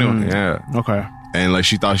 Couldn't tell anyone. Yeah. Okay. And like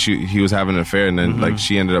she thought he was having an affair, and then like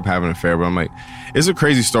she ended up having an affair. But I'm like, it's a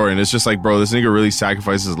crazy story, and it's just like, bro, this nigga really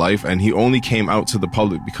sacrificed his life, and he only came out to the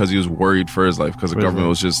public because he was worried for his life, because the government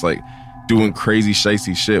was just like doing crazy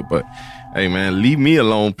shicey shit. But hey, man, leave me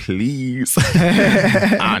alone, please.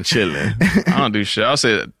 I'm chilling. I don't do shit. I'll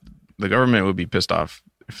say that the government would be pissed off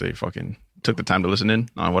if they fucking took the time to listen in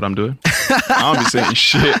on what I'm doing. I don't be saying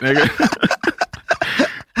shit, nigga.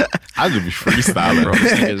 I just be freestyling, bro.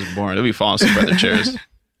 This nigga is boring. They'll be falling asleep by their chairs.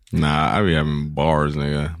 Nah, I be having bars,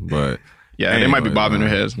 nigga. But yeah, anyway, they might be bobbing their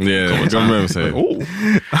heads. Yeah, government say, ooh.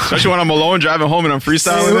 Especially when I'm alone driving home and I'm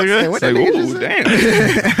freestyling, nigga. It's like, ooh,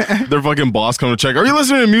 damn. Their fucking boss come to check. Are you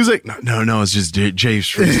listening to music? No, it's just Jay's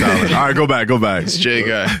freestyling. All right, go back. It's Jay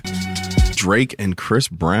guy. Drake and Chris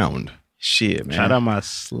Brown. Shit, man. Shout out my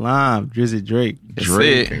slime, Drizzy Drake.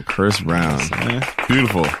 Drake and Chris Brown.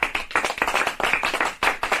 Beautiful.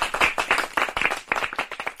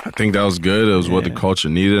 I think that was good. It was what the culture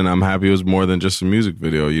needed, and I'm happy it was more than just a music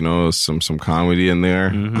video. You know, some comedy in there,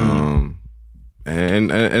 and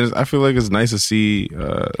I feel like it's nice to see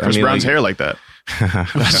Chris Brown's hair like that.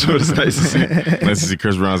 That's what it's nice to see. Nice to see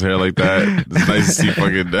Chris Brown's hair like that. It's nice to see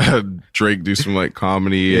fucking Drake do some like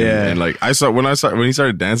comedy and like I saw when he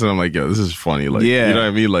started dancing, I'm like, yo, this is funny. Like, you know what I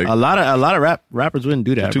mean? Like a lot of rappers wouldn't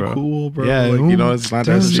do that. Too bro. cool, bro. Yeah, like, you know, it's not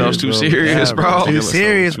that serious. Too serious, bro. Too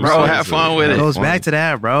serious, bro. Have fun with it. It goes back to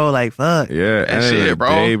that, bro. Like fuck. Yeah, that shit,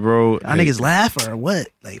 bro. Y'all niggas laugh or what?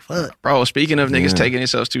 Like fuck, bro. Speaking of niggas taking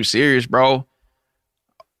themselves too serious, bro.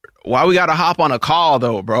 Why we gotta hop on a call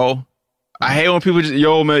though, bro? I hate when people just,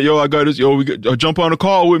 I got this, jump on a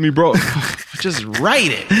call with me, bro. Just write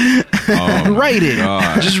it. Write it.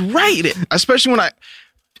 God. Just write it. Especially when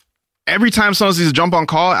every time someone says jump on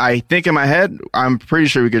call, I think in my head, I'm pretty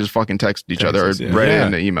sure we could just fucking text each other or write it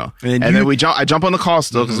in the email. And then I jump on the call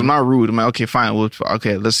still because I'm not rude. I'm like, okay, fine.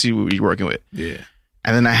 Okay, let's see what you're working with. Yeah.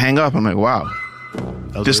 And then I hang up. I'm like, wow,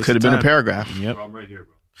 this could have been a paragraph. Yep. Bro, I'm right here, bro.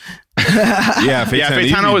 Yeah,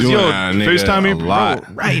 FaceTime I was FaceTime me, a lot.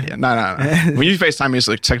 bro. Right? Nah. When you FaceTime me, it's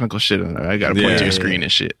like technical shit. I got to point to your screen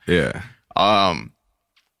and shit. Yeah.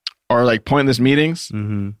 Or like pointless meetings.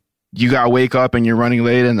 Mm-hmm. You got to wake up and you're running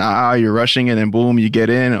late and you're rushing and then boom, you get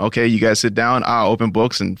in. Okay, you guys sit down. Open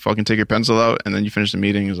books and fucking take your pencil out and then you finish the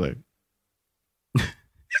meeting. It's like,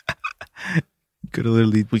 Could have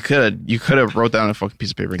literally. You could have wrote down a fucking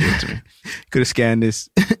piece of paper and gave it to me. Could have scanned this.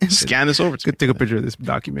 Scan this over to me. Could take a picture of this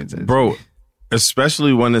document. Bro,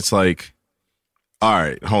 especially when it's like, all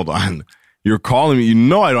right, hold on. You're calling me. You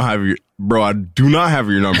know I don't have your... Bro, I do not have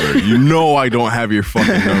your number. You know I don't have your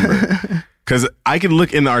fucking number. Because I can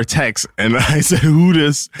look in our text and I said who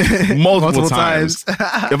this multiple times.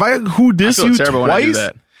 If I who this you twice... When I do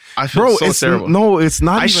that. I feel so terrible. No, it's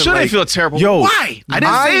not. I shouldn't feel terrible. Yo, why? I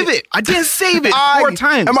didn't save it. I didn't save it 4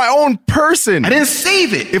 times. I'm my own person. I didn't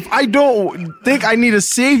save it. If I don't think I need to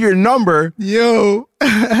save your number, DM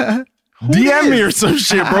me or some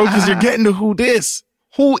shit, bro, because you're getting to who this.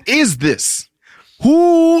 Who is this?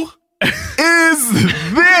 Who is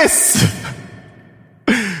this?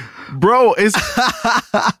 Bro, it's...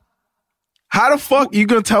 How the fuck you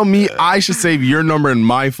gonna tell me I should save your number in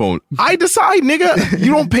my phone? I decide, nigga.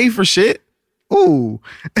 You don't pay for shit. Ooh.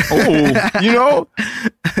 You know?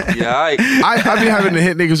 Yeah, I be having to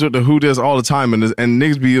hit niggas with the who this all the time, and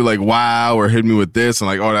niggas be like, wow, or hit me with this, and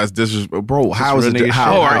like, oh, that's disrespectful. Bro, how is it? Are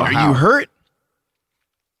you hurt?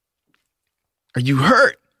 Are you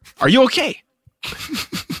hurt? Are you okay?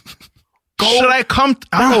 Should I come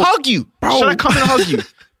and hug you? Bro. Should I come and hug you?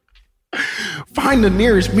 Find the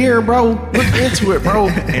nearest mirror, bro. Look into it, bro,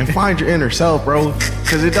 and find your inner self, bro.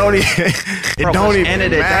 Because it don't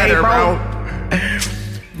even matter, bro.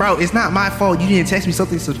 Bro, it's not my fault you didn't text me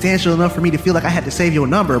something substantial enough for me to feel like I had to save your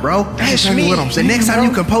number, bro. That's me. What I'm saying, the next time bro.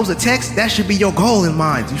 you compose a text, that should be your goal in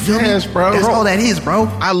mind. You feel me? Yes, bro. That's all that is, bro.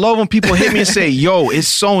 I love when people hit me and say, yo, it's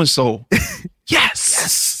so-and-so.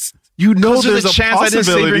 Yes. You know there's a chance I didn't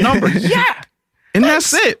save your number. Yeah. And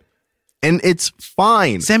that's it. And it's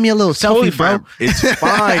fine. Send me a little Totally selfie, bro. fine. It's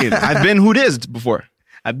fine. I've been who this before.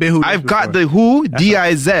 I've got the who,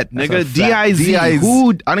 D-I-Z, nigga. D-I-Z.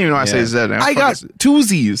 Who, I don't even know how to say Z. I got two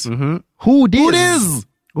Z's. Mm-hmm. Who this? Who this?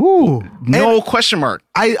 Ooh. No question mark.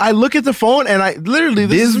 I look at the phone and I literally,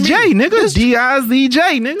 this is J, me. nigga.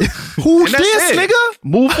 D-I-Z-J, nigga. Who's this, nigga?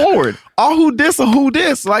 Move forward. Oh, who this or who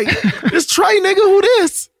this? Like, just try, nigga, who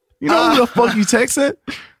this? You know who the fuck you texting?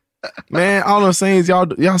 Man, all I'm saying is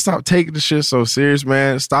y'all stop taking the shit so serious,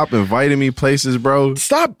 man. Stop inviting me places, bro.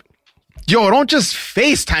 Stop. Yo, don't just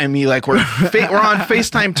FaceTime me like we're on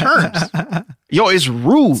FaceTime terms. Yo, it's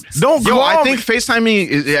rude. Don't Yo, call I me. think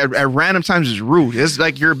FaceTiming at random times is rude. It's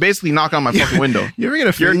like you're basically knocking on my fucking window.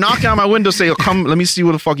 You're knocking on my window, say, yo, come, let me see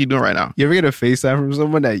what the fuck you doing right now. You ever get a FaceTime from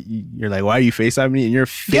someone that you're like, why are you FaceTiming me? And your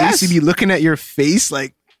face, Yes. you be looking at your face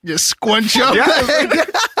like, just squunch up. Yes.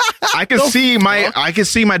 I can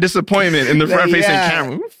see my disappointment in the front facing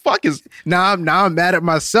camera. Who the fuck is Now I'm mad at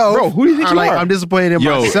myself. Bro, who do you think I'm you are? I'm disappointed in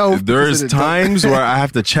Yo, myself. there's times where I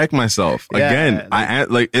have to check myself. Yeah, Again,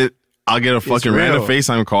 I'll get a fucking real. random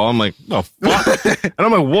FaceTime call. I'm like, the fuck? And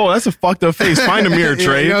I'm like, whoa, that's a fucked up face. Find a mirror,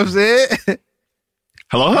 Trey. You know what I'm saying?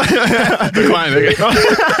 Hello? Decline,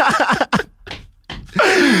 nigga.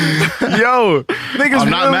 Yo, niggas I'm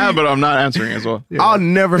not really- mad, but I'm not answering as well. I'll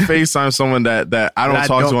never FaceTime someone that I don't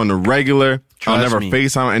talk to on the regular. I'll Trust never me.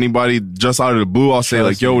 FaceTime anybody just out of the blue. I'll say Trust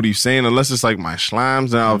like, yo, me. what are you saying? Unless it's like my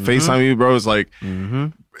slimes, and I'll FaceTime you, bro. It's like,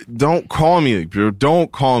 don't call me, bro.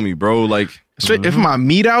 Don't call me, bro. Like, So if my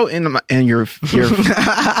meat out and you're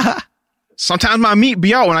sometimes my meat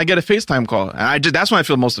be out when I get a FaceTime call, and that's when I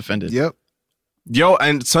feel most offended. Yep. yo,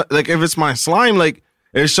 and so, like if it's my slime, like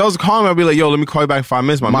if it shows call me, I'll be like, yo, let me call you back in 5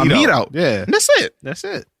 minutes. My meat out. Yeah. And that's it. That's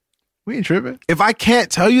it. We ain't tripping. If I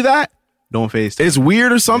can't tell you that, Don't FaceTime. it's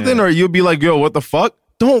weird or something, or you'll be like, yo, what the fuck?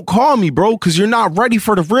 Don't call me, bro, because you're not ready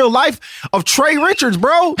for the real life of Trey Richards,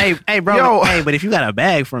 bro. Hey, bro. Yo. Hey, but if you got a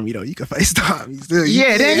bag from me, though, you can FaceTime. Then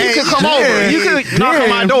you can come over. You can knock on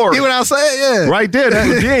my door. You know what I'm saying? Yeah. Right there,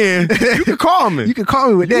 yeah. You can call me. You can call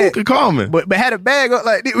me with that. You can call me. But had a bag up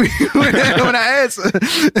like this when I answer.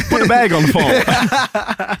 Put the bag on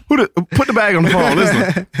the phone. Put the bag on the phone.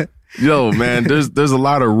 Listen. Yo, man, there's a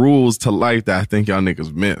lot of rules to life that I think y'all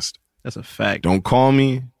niggas missed. That's a fact. Don't call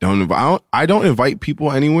me. Don't invite. I don't invite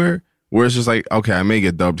people anywhere where it's just like, okay, I may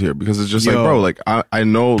get dubbed here because it's just like, bro, like I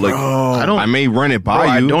know, like I may run it by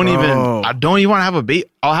you. I don't even want to have a baby.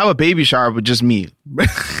 I'll have a baby shower with just me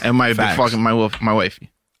and my fucking my wifey.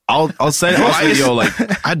 I'll send it. Yo, like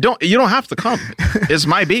you don't have to come. It's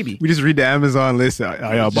my baby. We just read the Amazon list.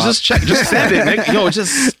 Just check. Just send it, nigga. Yo,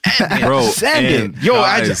 just send it. Bro, send it. Yo,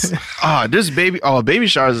 guys. this baby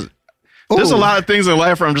showers. There's a lot of things in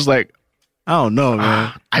life where I'm just like, I don't know,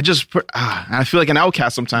 man. I feel like an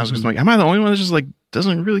outcast sometimes because I'm like, am I the only one that just like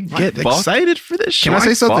doesn't really get excited for this shit? Can I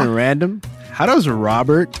say something random? How does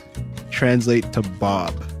Robert translate to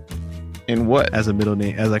Bob? In what? As a middle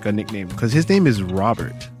name, as like a nickname? Because his name is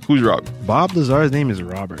Robert. Who's Robert? Bob Lazar's name is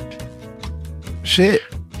Robert. Shit.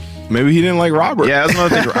 Maybe he didn't like Robert. Yeah, that's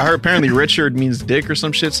another thing. I heard apparently Richard means dick or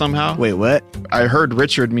some shit somehow. Wait, what? I heard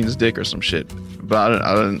Richard means dick or some shit. But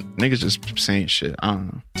I don't niggas just saying shit. I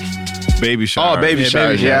don't know. Baby shower. Oh, baby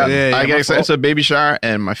shower. Yeah. I get excited. fault. It's a baby shower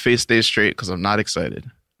and my face stays straight because I'm not excited.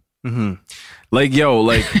 Mm-hmm. Like, yo,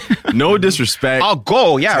 like, no disrespect. I'll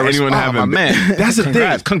go. Yeah. to anyone having my man. That's the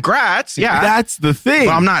thing. Congrats. Yeah. That's the thing.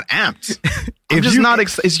 But I'm not amped. I'm just not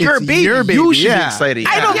excited. It's your baby. You should be excited.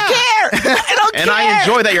 I don't care. I don't care. And I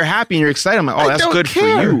enjoy that you're happy and you're excited. I'm like, oh, that's good for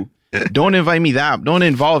you. Don't involve me that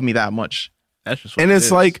much. That's just what and it it's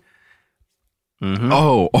is. like,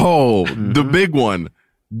 the big one.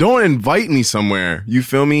 Don't invite me somewhere. You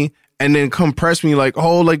feel me? And then come press me like,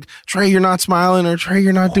 oh, like, Trey, you're not smiling, or Trey,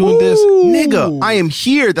 you're not doing this. Nigga, I am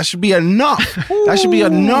here. That should be enough. That should be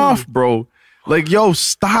enough, bro. Like, yo,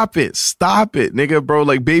 stop it. Stop it, nigga, bro.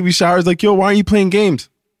 Like, baby showers, like, yo, why aren't you playing games?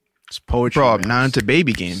 It's poetry. Bro, I'm not into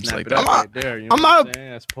baby games. Snap Like it that. up right there, you know I'm what not. saying?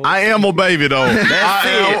 That's poetry. I am a baby,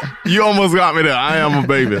 though. You almost got me there. I am a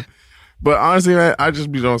baby. But honestly, man, I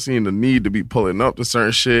just don't see the need to be pulling up to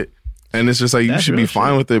certain shit. And it's just like, you should be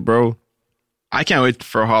fine with it, bro. I can't wait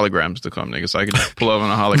for holograms to come, nigga, so I can just pull up on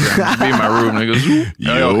a hologram. Just be in my room, niggas.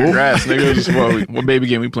 Yo, congrats, nigga. Just, what baby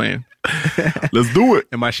game we playing? Let's do it.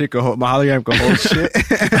 And my hologram can hold shit.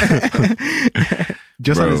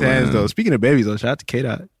 Just on his hands, though. Speaking of babies, though, shout out to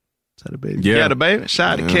K-Dot. Shout out to baby. Yeah, the baby.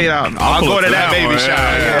 Shout out to K-Dot. I'll go to that baby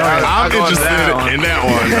shower. Yeah, I'm interested in that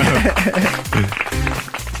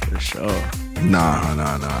one. For sure. Nah.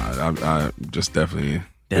 I just definitely.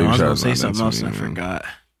 Damn, I was going to say something else and I forgot.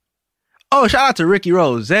 Oh, shout out to Ricky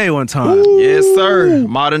Rose one time. Ooh. Yes, sir.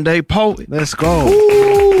 Modern day poet. Let's go.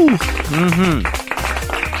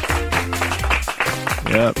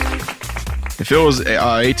 Yep. If it was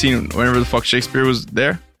 18, whenever the fuck Shakespeare was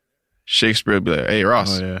there, Shakespeare would be like, hey,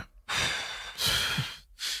 Ross. Oh, yeah.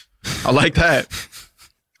 I like that.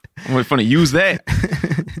 I'm like, funny. Use that.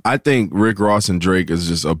 I think Rick Ross and Drake is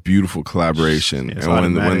just a beautifable collaboration. Yeah,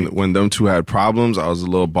 and when them two had problems, I was a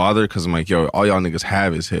little bothered because I'm like, yo, all y'all niggas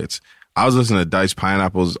have is hits. I was listening to Dice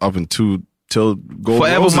Pineapples up till Gold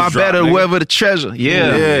Forever Roses my dropped, better, nigga. whoever the treasure.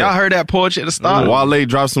 Yeah. Y'all heard that poetry at the start? Wale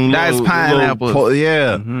dropped some Dice Pineapples.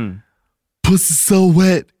 Pussy so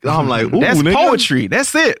wet. I'm like, ooh, that's nigga. poetry.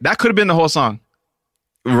 That's it. That could have been the whole song.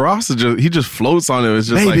 Ross is he just floats on it. It's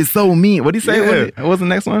just Baby, like, so mean. What'd he say? Yeah. What was the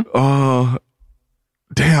next one?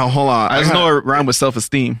 Damn, hold on. I just know it rhymed with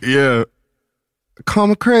self-esteem. Yeah. Call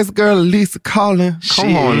my crazy girl Lisa calling.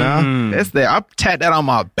 Come on now. That's that. I tapped that on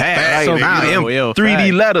my back. So Right now. beautiful, yo, 3D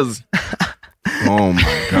fact. letters. Oh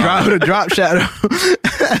my god. Drop the drop shadow.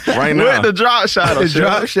 Right now. With the drop shadow. The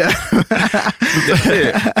drop shadow. That's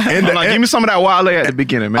it. And give me some of that Wale at the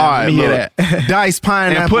beginning, man. All right, Let me hear look. that. Dice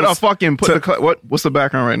Pineapples. And put a fucking what's the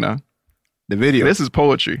background right now? The video. This is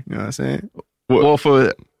poetry. You know what I'm saying? Well,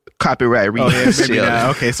 for copyright reasons. Maybe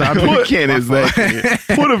not. Okay, so I'm Put Ken is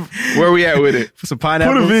where we at with it? For some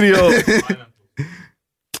pineapples. Put a video.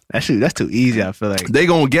 Actually, that's too easy. I feel like They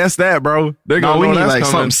gonna guess that, bro. They No, gonna we know need that's like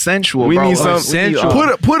coming. something sensual. We bro. need something sensual.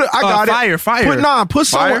 Put it. I got it. Fire. Put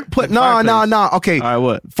someone. Fireplace. No. Okay. All right,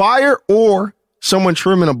 what? Fire or someone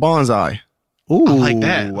trimming a bonsai. Ooh, I like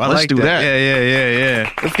that. I Let's like do that.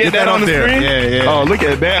 Yeah. Let's get that on the there. screen. Yeah. Oh, look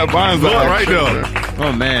at that bonsai Look right there.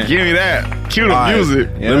 Oh man. Give me that. Cue the All right, music.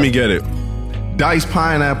 Let me get it. Dice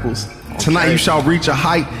Pineapples. Tonight you shall reach a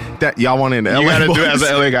height that y'all want in the LA. You gotta boys. do it as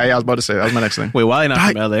an LA guy. Yeah, I was about to say that was my next thing. Wait, Wale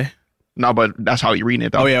not from LA? No, but that's how you reading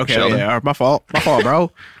it though. Oh yeah, okay. Sheldon. Yeah, all right, my fault,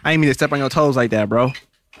 bro. I ain't mean to step on your toes like that, bro.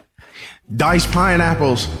 Dice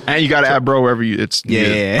Pineapples. And you gotta add bro wherever it's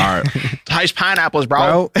needed. Yeah. All right. Dice pineapples, bro.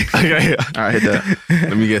 Bro. Okay. All right, hit that.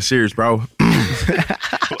 Let me get serious, bro.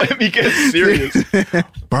 Let me get serious.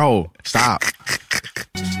 Bro, stop.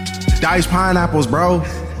 Dice Pineapples, bro.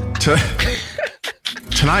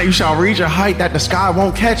 Tonight you shall reach a height that the sky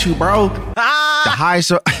won't catch you, bro. The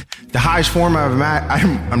highest form of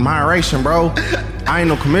admiration, bro. I ain't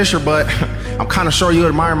no commissioner, but I'm kind of sure you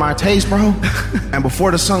admire my taste, bro. And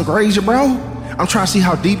before the sun grazes you, bro, I'm trying to see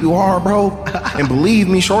how deep you are, bro. And believe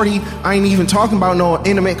me, shorty, I ain't even talking about no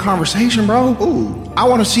intimate conversation, bro. Ooh. I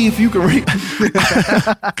want to see if you can reach.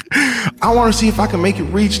 I want to see if I can make you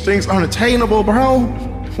reach things unattainable, bro.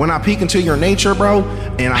 When I peek into your nature, bro,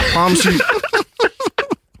 and I promise you.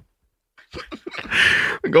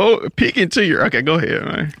 Go peek into your. Okay, go ahead,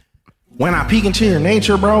 man. When I peek into your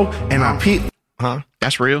nature, bro, and I peek. Huh?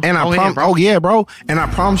 That's real. And oh yeah, bro. And I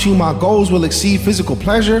promise you my goals will exceed physical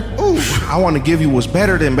pleasure. Ooh, I want to give you what's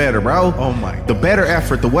better than better, bro. Oh my. The better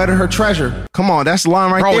effort, the wetter her treasure. Come on, that's the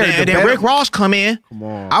line right there. Then Rick Ross come in. Come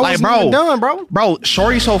on. I was done, bro. Bro,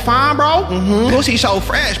 shorty so fine, bro. Pussy so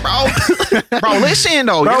fresh, bro. Bro, listen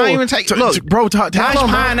though. Bro, you don't even take look, bro. nice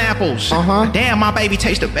pineapples. Damn, my baby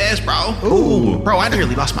tastes the best, bro. Ooh, bro, I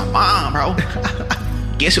nearly lost my mom, bro.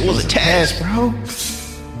 Guess it was a test, bro.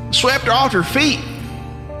 Swept her off her feet.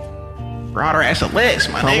 Brought her ass to Lex,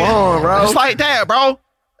 my nigga. Come on, bro. Just like that, bro.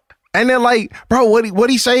 And then like, bro, what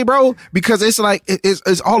he say, bro? Because it's like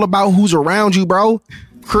it's all about who's around you, bro.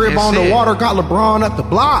 Crib That's on the it. water, got LeBron up the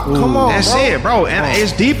block. Come on, That's bro. it, bro. And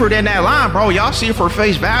it's deeper than that line, bro. Y'all see it for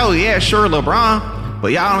face value. Yeah, sure, LeBron.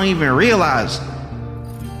 But y'all don't even realize.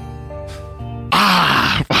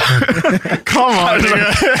 Come on,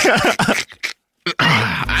 nigga.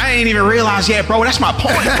 I ain't even realized yet, bro. That's my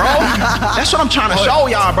point, bro. That's what I'm trying to show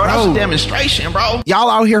y'all, bro. That's a demonstration, bro. Y'all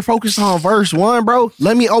out here focused on verse 1, bro.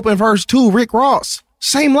 Let me open verse 2. Rick Ross.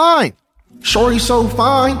 Same line. Shorty so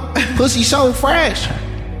fine, pussy so fresh.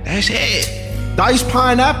 That's it. Diced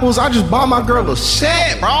pineapples. I just bought my girl a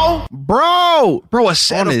set, bro. Bro, a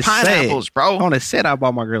set of pineapples, bro. On a set, I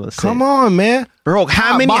bought my girl a set. Come on, man. Bro,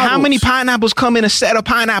 how many pineapples come in a set of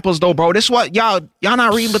pineapples though, bro? This what y'all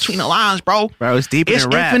not reading between the lines, bro. Bro, it's deeper It's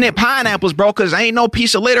than rap. infinite pineapples, bro, because ain't no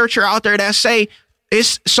piece of literature out there that say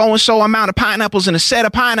it's so-and-so amount of pineapples in a set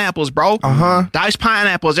of pineapples, bro. Diced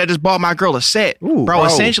pineapples. I just bought my girl a set. Ooh, bro, bro.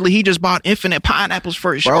 Essentially, he just bought infinite pineapples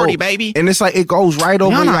for his shorty, baby. And it's like it goes right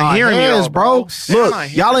over Y'all not your hearing me, heads, though, bro. bro. Look, not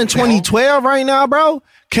y'all in hearing me, bro. 2012 right now, bro.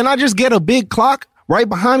 Can I just get a big clock right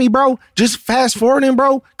behind me, bro? Just fast forwarding,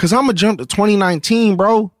 bro. Because I'm going to jump to 2019,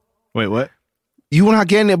 bro. Wait, what? You not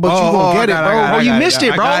getting it, but you going to get it, bro. You missed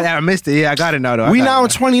it, bro. I missed it. Yeah, I got it now, though. We now in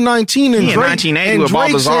 2019 and He in Drake, 1980 and with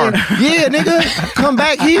Drake Balthazar. said, yeah, nigga, come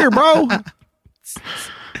back here, bro.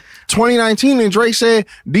 2019 and Drake said,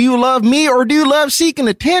 do you love me or do you love seeking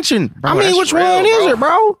attention? Bro, I mean, that's which real, one is bro. it,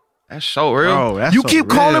 bro? That's so real. Bro, that's You so keep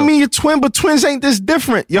real. calling me your twin, but twins ain't this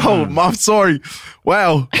different. Yo, I'm sorry.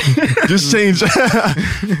 Wow. Just changed.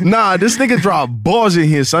 Nah, this nigga dropped bars in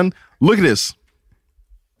here, son. Look at this.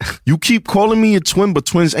 You keep calling me your twin, but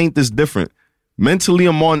twins ain't this different. Mentally,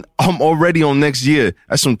 I'm already on next year.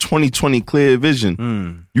 That's some 2020 clear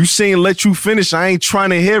vision. You saying let you finish, I ain't trying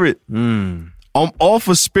to hear it. I'm all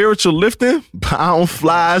for spiritual lifting, but I don't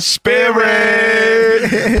fly spirit.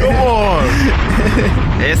 Come on.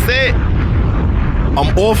 That's it.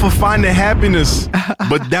 I'm all for finding happiness,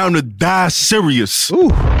 but down to die serious. Ooh.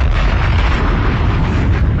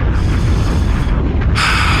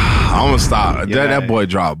 I'm gonna stop. Yeah. That boy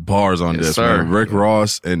dropped bars on Yes, this, sir. man. Rick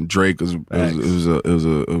Ross and Drake was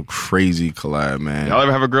a crazy collab, man. Y'all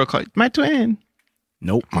ever have a girl call my twin?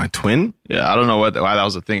 Nope. My twin? Yeah, I don't know why that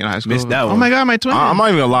was a thing in high school. Missed that Oh one. my god, my twin. I'm not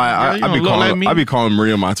even gonna lie. Girl, you don't look like me. I be calling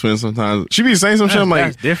Maria my twin sometimes. She be saying some shit. I'm like,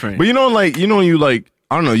 That's different. But you know, like you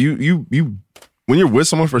I don't know. You when you're with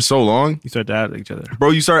someone for so long, You start to act like each other. bro,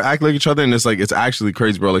 you start acting like each other, and it's actually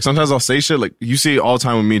crazy, bro. Like sometimes I'll say shit like you see it all the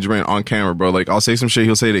time with me and Jermaine on camera, bro. Like I'll say some shit,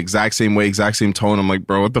 he'll say it the exact same way, exact same tone. I'm like,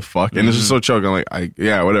 bro, what the fuck? And it's just so choking. I'm like,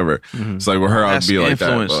 yeah, whatever. It's like with her, I'd That's be like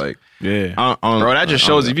influence. that, but like, Yeah. Bro, that just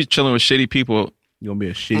shows if you're chilling with shitty people. You're going to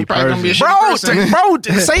be a shitty probably gonna be a person.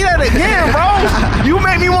 shitty Say that again, bro. You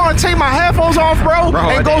make me want to take my headphones off, bro, Bro,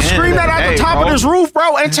 and at go the end scream of that the at the day, top bro. of this roof,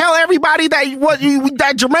 bro, and tell everybody that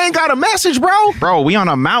that Jermaine got a message, bro. Bro, we on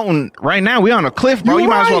a mountain right now. We on a cliff, bro. You You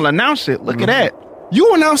might as right. well announce it. Look at that.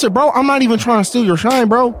 You announce it, bro. I'm not even trying to steal your shine,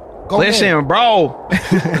 bro. Go Listen, ahead. bro.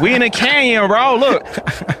 We in a canyon, bro. Look.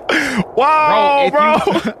 Wow, Bro,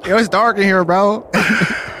 Yo, it's dark in here, bro.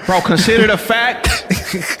 Bro, consider the fact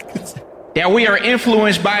that we are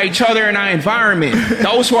influenced by each other in our environment.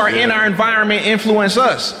 Those who are in our environment influence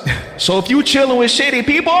us. So if you chilling with shitty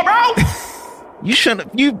people, bro, you shouldn't.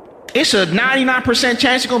 It's a 99%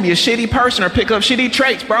 chance you're gonna be a shitty person or pick up shitty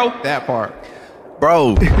traits, bro. That part.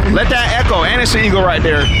 bro, Let that echo. And it's an eagle right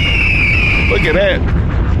there. Look at that.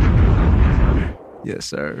 Yes,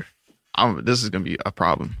 sir. This is gonna be a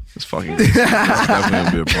problem. It's fucking. that's definitely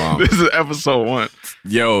gonna be a problem. This is episode 1.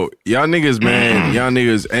 Yo, y'all niggas, man, y'all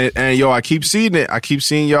niggas, and yo, I keep seeing it. I keep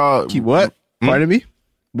seeing y'all. Keep what? Pardon me?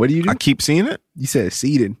 What do you do? I keep seeing it. You said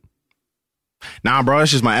seated. Nah, bro,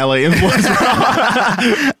 that's just my LA influence, bro.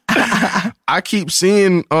 I keep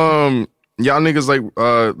seeing y'all niggas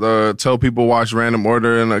like tell people watch Random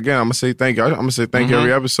Order, and again, I'm gonna say thank you. I'm gonna say thank you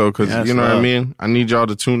every episode because you know what I mean. I need y'all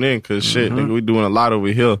to tune in because shit, nigga, we doing a lot over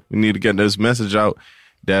here. We need to get this message out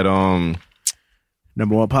that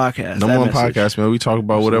Number one podcast. Number one podcast, man. We talk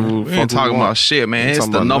about whatever we ain't talking about shit, man. It's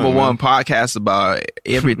the number one podcast about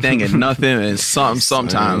everything and nothing and something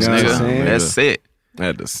sometimes, nigga. That's it.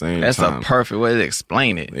 At the same That's time. a perfect way to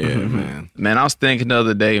explain it. Yeah, man. Man, I was thinking the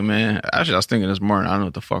other day, man. Actually, I was thinking this morning. I don't know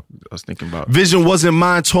what the fuck I was thinking about. Vision wasn't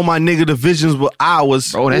mine. Told my nigga the visions were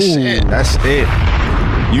ours. Bro, that's it. That's it.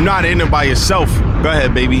 You're not in it by yourself. Go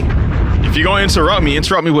ahead, baby. If you're going to interrupt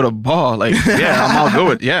me with a ball. Like, yeah, I'm all good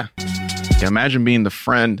with it. Yeah. Imagine being the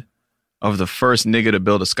friend of the first nigga to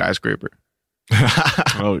build a skyscraper.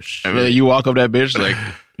 Oh, shit. I mean, you walk up that bitch like,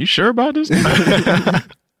 you sure about this?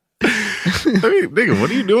 Nigga, what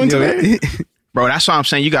are you doing today? Bro, that's why I'm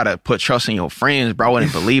saying you got to put trust in your friends, bro,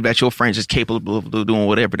 and believe that your friends is capable of doing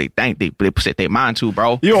whatever they think they set their mind to,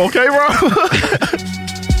 bro. You okay, bro?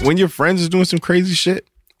 When your friends is doing some crazy shit,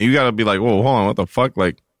 you got to be like, whoa, hold on, what the fuck?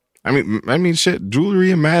 Like, I mean, shit,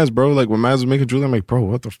 jewelry and Maz, bro. Like, when Maz was making jewelry, I'm like, bro,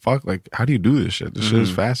 what the fuck? Like, how do you do this shit? This shit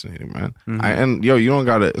is fascinating, man. And you don't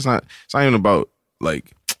got to, it's not even about,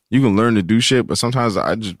 like, you can learn to do shit, but sometimes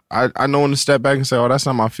I know when to step back and say, oh, that's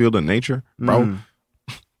not my field of nature, bro.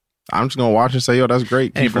 I'm just gonna watch and say, yo, that's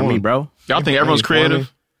great. Hey, Keep for going. me, bro. Y'all think everyone's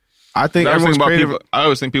creative? I think everyone's creative. I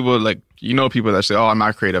always think people like, people that say, oh, I'm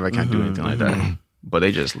not creative. I can't do anything like that. But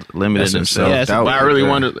they just limited themselves. Yeah, I really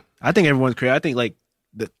wonder. I think everyone's creative. I think like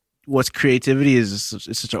what's creativity is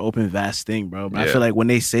such an open, vast thing, bro. But I feel like when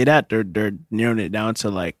they say that, they're narrowing it down to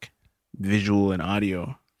like visual and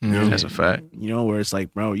audio. That's a fact. You know, where it's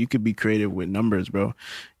like, bro, you could be creative with numbers, bro.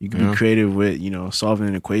 You could be creative with, solving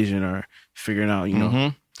an equation or figuring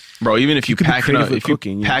out, Bro, even if you packing up,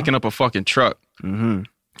 cooking, packing up a fucking truck,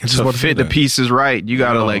 Just to what fit the pieces right, you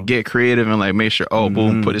gotta like get creative and like make sure,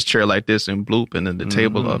 boom, put this chair like this and bloop, and then the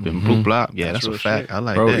table up and bloop blop. Yeah, that's a fact. Shit. I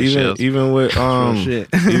like bro, that. Even with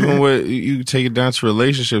even with you take it down to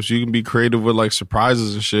relationships, you can be creative with like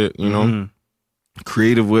surprises and shit. You know,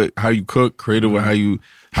 creative with how you cook, creative with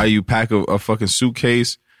how you pack a fucking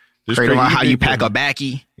suitcase. Just creative on how you pack a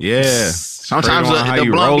backy. Yeah. Sometimes the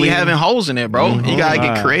blunt be having holes in it, bro. You gotta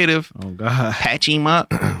get creative. Oh God, patch him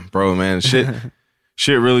up, bro. Man,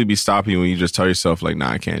 shit really be stopping you when you just tell yourself like,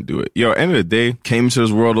 nah, I can't do it. Yo, end of the day, came into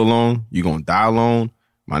this world alone. You gonna die alone.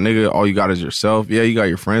 My nigga, all you got is yourself. Yeah, you got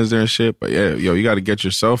your friends there and shit, but yeah, yo, you got to get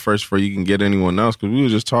yourself first before you can get anyone else. Because we were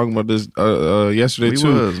just talking about this yesterday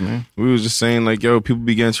too. We was just saying like, yo, people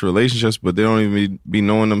be getting into relationships, but they don't even be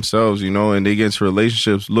knowing themselves, and they get into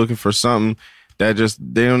relationships looking for something that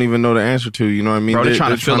they don't even know the answer to. You know what I mean? Bro, they're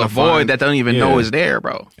trying to fill a void that they don't even know is there,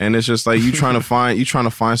 bro. And it's just like you trying to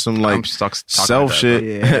find some like self shit.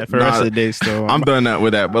 Yeah, for the rest of the day still. I'm done that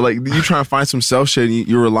with that. But like you trying to find some self shit, and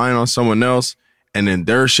you're relying on someone else. And then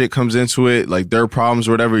their shit comes into it, like their problems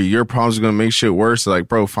or whatever, your problems are gonna make shit worse. So like,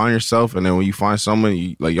 bro, find yourself, and then when you find someone,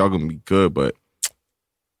 y'all gonna be good. But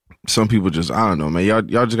some people just, I don't know, man. Y'all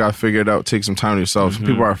just gotta figure it out. Take some time to yourself. Some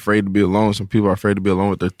people are afraid to be alone. Some people are afraid to be alone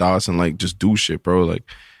with their thoughts and like just do shit, bro. Like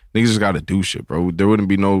niggas just gotta do shit, bro. There wouldn't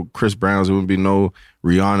be no Chris Browns, there wouldn't be no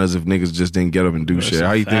Rihannas if niggas just didn't get up and do shit.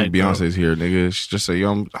 How you think Beyonce's here, nigga? She just say,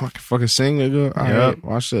 yo, I can fucking sing, nigga. All right,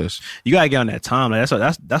 watch this. You gotta get on that time. Like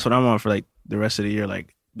that's what I'm on for like the rest of the year,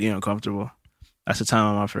 like being uncomfortable. That's the time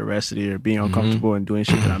I'm on for the rest of the year, being uncomfortable and doing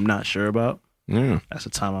shit that I'm not sure about. Yeah, that's the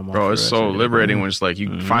time I'm on. Bro, it's so liberating when it's like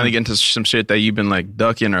you finally get into some shit that you've been like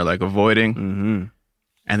ducking or like avoiding,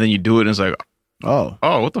 and then you do it and it's like, oh,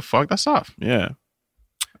 what the fuck? That's off. Yeah,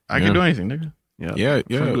 I can do anything, nigga. Yeah. I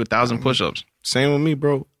can do 1,000 push-ups. Same with me,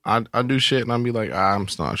 bro. I do shit and I'll be like, I'm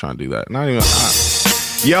still not trying to do that. Not even.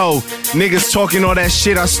 Yo, niggas talking all that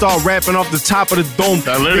shit. I start rapping off the top of the dome.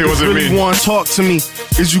 That literally niggas wasn't really me. Want to talk to me?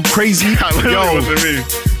 Is you crazy? That literally wasn't me.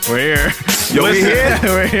 We're here. Yo, we here?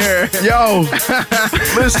 We're here. Yo,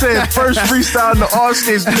 listen, first freestyle in the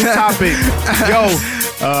All-States new topic.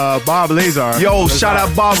 Yo, Bob Lazar. Yo, shout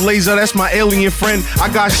out Bob Lazar. That's my alien friend.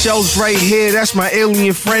 I got shells right here. That's my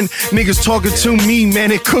alien friend. Niggas talking to me,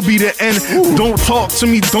 man. It could be the end. Ooh. Don't talk to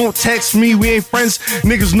me. Don't text me. We ain't friends.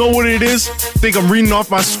 Niggas know what it is. Think I'm reading off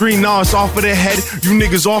my screen. Now it's off of the head. You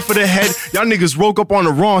niggas off of the head. Y'all niggas woke up on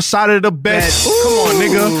the wrong side of the bed. Come on,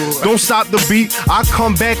 nigga. Don't stop the beat. I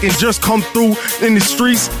come back and just come through in the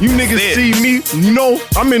streets. You niggas see me. You know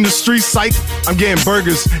I'm in the streets. Psych. I'm getting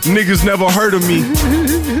burgers. Niggas never heard of me.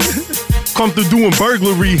 Come through doing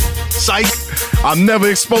burglary. Psych. I've never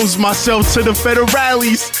exposed myself to the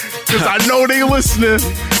federales, cause I know they listening.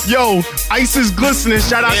 Yo, ice is glistening.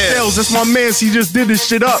 Shout out Sales. That's my man. He just did this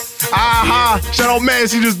shit up. Shout out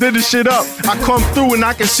Mans. He just did this shit up. I come through and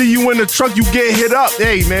I can see you in the truck. You get hit up.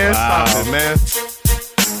 Hey, man. Stop it, man.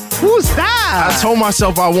 Who's that? I told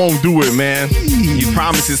myself I won't do it, man. You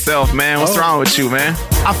promised yourself, man. What's wrong with you, man?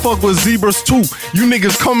 I fuck with zebras too. You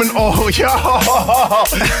niggas coming, oh, yo.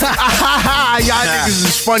 Y'all niggas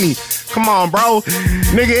is funny. Come on, bro.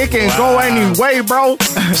 Nigga, it can go any way, bro.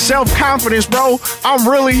 Self-confidence, bro. I'm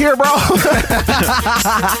really here, bro.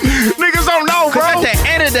 Niggas don't know, bro. Cause at the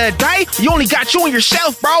end of the day, you only got you and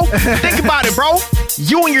yourself, bro. Think about it, bro.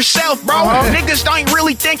 You and yourself, bro. Niggas ain't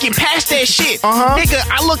really thinking past that shit. Nigga,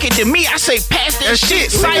 I look at me, I say past that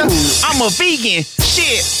shit. Psych, I'm a vegan.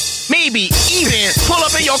 Shit. Maybe even pull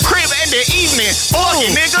up in your crib in the evening. Fuck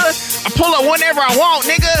it, nigga. I pull up whenever I want,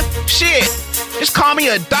 nigga. Shit. Just call me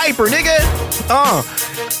a diaper, nigga.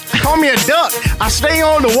 Call me a duck. I stay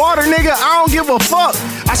on the water, nigga. I don't give a fuck.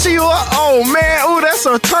 I see you. Oh, man. Ooh, that's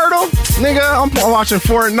a turtle. Nigga, I'm watching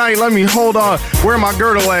Fortnite. Let me hold on. Where my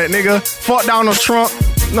girdle at, nigga? Fought down the trunk.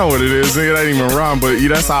 Know what it is, nigga. That ain't even rhyme, but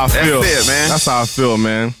that's how I feel. That's it, man. That's how I feel,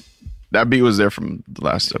 man. That beat was there from the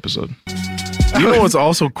last episode. You know what's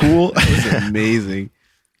also cool? It's amazing.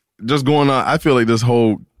 Just going on, I feel like this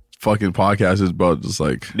whole fucking podcast is about just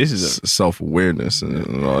like this is self-awareness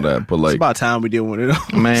and all that. But like, it's about time we did one of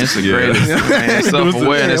those. Man, it's the greatest. Man,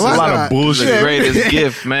 self-awareness is a lot of bullshit. The greatest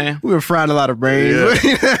gift, man. We were frying a lot of brains.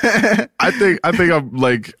 Yeah. I think I'm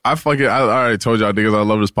like, I already told y'all niggas I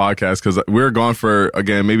love this podcast because we were gone for,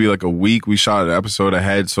 again, maybe like a week. We shot an episode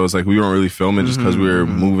ahead, so it's like we weren't really filming just because we were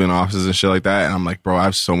moving offices and shit like that. And I'm like, bro, I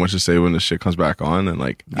have so much to say when this shit comes back on, and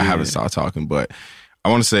like I haven't stopped talking. But I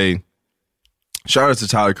want to say, shout out to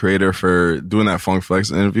Tyler Creator for doing that Funk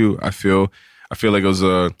Flex interview. I feel like it was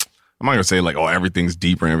I'm not gonna say like, oh, everything's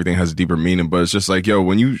deeper and everything has a deeper meaning, but it's just like, yo,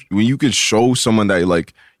 when you could show someone that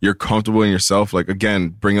like you're comfortable in yourself, like again,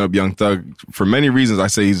 bring up Young Thug for many reasons. I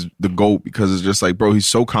say he's the GOAT because it's just like, bro, he's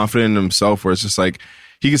so confident in himself where it's just like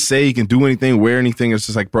he can say he can do anything, wear anything. It's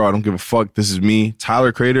just like, bro, I don't give a fuck. This is me.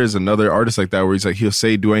 Tyler Creator is another artist like that where he's like, he'll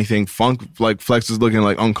say, do anything. Funk like Flex is looking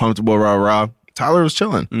like uncomfortable, rah. Tyler was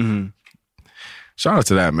chilling. Shout out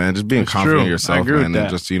to that, man. Just being confident in yourself, man. And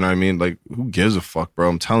just, you know what I mean? Like, who gives a fuck, bro?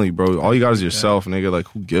 I'm telling you, bro. All you got is yourself, nigga. Like,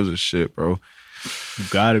 who gives a shit, bro? You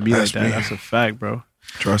gotta be like that. That's a fact, bro.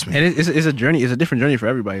 Trust me. And it's a journey. It's a different journey for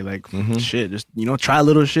everybody. Like, shit, just, you know, try a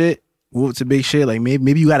little shit. Move to big shit. Like,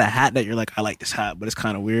 maybe you got a hat that you're like, I like this hat, but it's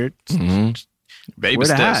kind of weird. Baby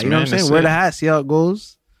steps, hat, you know what I'm saying? Wear the hat, see how it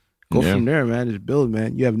goes. Go Yeah. from there, man. Just build,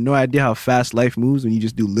 man. You have no idea how fast life moves when you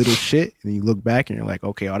just do little shit and then you look back and you're like,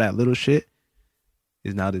 okay, all that little shit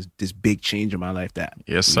is now this big change in my life that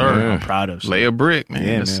Yes, sir. I'm proud of. So. Lay a brick, man.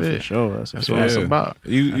 Yeah, That's man, it. for sure. That's what it's about.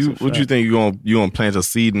 What you think you gonna plant a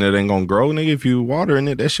seed and it ain't gonna grow, nigga? If you watering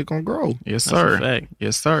it, that shit gonna grow. Yes, That's sir. a fact.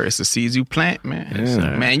 Yes, sir. It's the seeds you plant, man. Yes,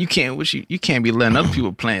 sir. Man, you can't be letting other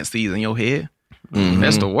people plant seeds in your head.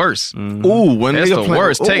 That's the worst. Ooh, when That's nigga the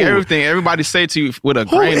worst. Take everything everybody say to you with a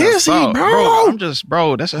grain of is he, salt, bro? I'm just,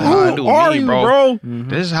 bro. That's how I do are me, you, bro. bro?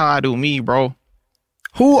 This is how I do me, bro.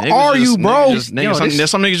 Who Niggas are you, bro? Some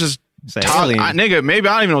niggas just talk. alien. Nigga, maybe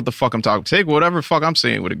I don't even know what the fuck I'm talking. Take whatever the fuck I'm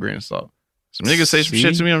saying with a grain of salt. Some niggas say some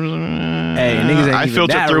shit to me. I'm just like, Hey, niggas ain't I even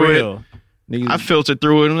filter that through real. it. Niggas, I filter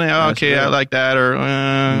through it. I'm like, That's okay, I real. like that, or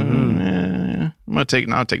I'll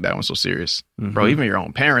take that one so serious, bro. Even your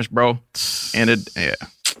own parents, bro. And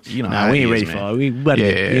you know, nah, how we it ain't is, ready man. for all. We about to we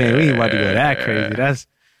ain't about to go that crazy. That's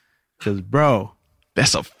because, bro.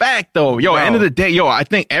 That's a fact, though. Yo, end of the day, I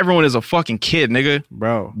think everyone is a fucking kid, nigga.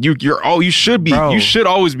 Bro. You should be. Bro. You should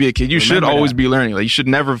always be a kid. You should Remember always that. be learning. Like, you should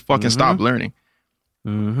never fucking stop learning.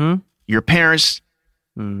 Your parents,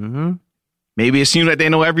 maybe it seems like they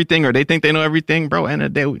know everything or they think they know everything, bro. End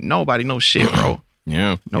of the day, nobody knows shit, bro.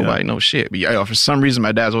 Yeah. Nobody knows shit. But yo, for some reason,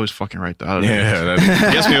 my dad's always fucking right, though. I don't know. Yeah,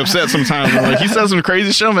 It gets me upset sometimes. I'm like, he says some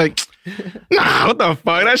crazy shit. I'm like, nah, what the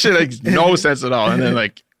fuck? That shit makes no sense at all. And then,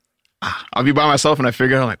 like, I'll be by myself and I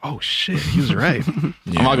figure out, like, oh shit, he was right. I'm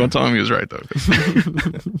not gonna tell him he was right, though.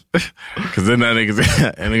 Because then that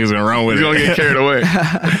nigga's gonna run with He's it. gonna get carried away.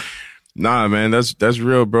 Nah, man, that's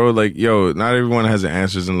real, bro. Like, yo, not everyone has the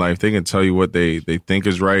answers in life. They can tell you what they think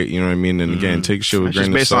is right. You know what I mean? And again, take shit with It's grain just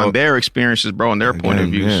of based salt. on their experiences, bro, and their point of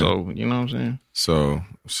view. yeah. So, you know what I'm saying? So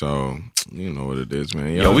you know what it is,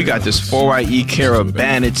 man. Yo, we got this 4YE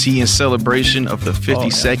Caravana tea in celebration of the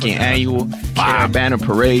 52nd annual Caravana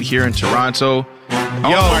Parade here in Toronto.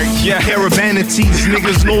 Caravana tees,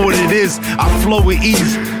 niggas know what it is. I flow with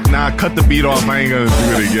ease. Nah, cut the beat off. I ain't gonna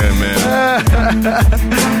do it again, man.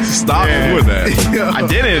 Stop doing that. I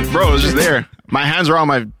didn't, bro. It was just there. My hands were on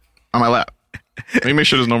my lap. Let me make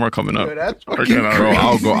sure there's no more coming up. Bro,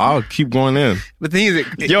 I'll keep going in. The thing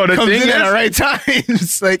is, Yo, the comes thing in at is- the right time.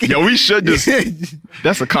 It's like, Yo, we should just.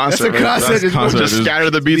 That's a concept. That's a concept. Right? We'll just scatter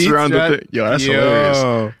the beats around the thing. Yo, that's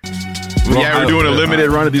hilarious. Yeah, we're doing a limited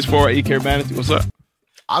run of these 4 8K Bandits. What's up?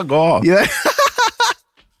 I'll go off. Yeah,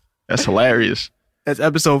 That's hilarious. that's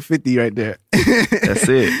episode 50 right there. That's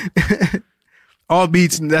it. All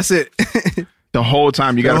beats, and that's it. The whole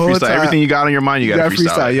time you got to The whole freestyle. time. Everything you got on your mind, you got to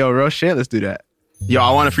freestyle. Yo, real shit. Let's do that. Yo,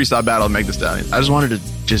 I want a freestyle battle with Meg Thee Stallion. I just wanted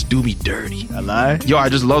to just do me dirty. I lie. Yo, I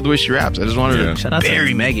just love the way she raps. I just wanted to Shout out bury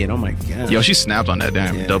to me. Megan. Oh my god. Yo, she snapped on that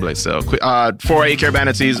damn double XL. Quick, 4 8K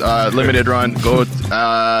Bandits, limited run. Go.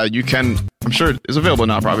 You can. I'm sure it's available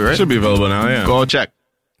now, probably, right? Should be available now, yeah. Go check.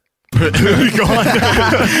 It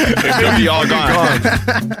could be all gone.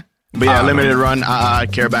 But yeah, limited run.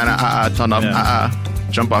 Caravana. Turn up.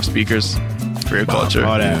 Jump off speakers for your culture.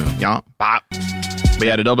 all that. Yeah. Bop. But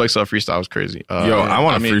yeah, the double XL freestyle was crazy. Yo, I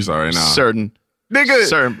want a freestyle right now. Certain. Nigga,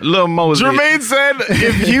 Certain. Lil Mosey. Jermaine said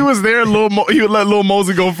if he was there, he would let Lil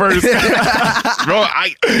Mosey go first. Bro,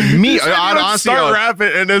 I honestly, start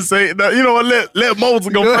rapping and then say, "No, you know what, let Mosey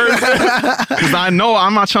go first." because I know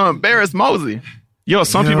I'm not trying to embarrass Mosey. Yo,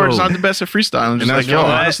 some people are just not the best at freestyle. I'm just And like, that's yo,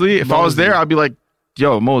 right. honestly, if I was there, I'd be like,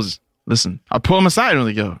 yo, Moses, listen. I'll pull him aside and I'm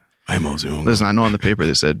like, yo, Hey, Mosey. listen, I know on the paper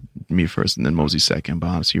they said me first and then Mosey second, but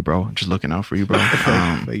honestly, bro, I'm just looking out for you, bro.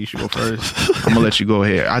 Like you should go first. I'm gonna let you go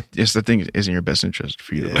ahead. It's the thing, it isn't your best interest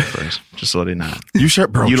for you to go first. Just so they not. You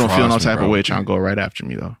should, bro. You don't feel no trust me, type bro. of way trying to go right after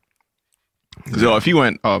me though. Because yo, if you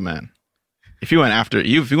went, oh man, if you went after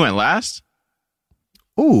you, if you went last,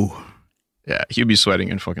 Ooh. yeah, he'd be sweating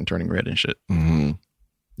and fucking turning red and shit. Mm-hmm.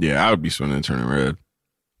 Yeah, I would be swimming and turning red.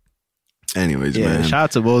 Anyways, Yeah, man. shout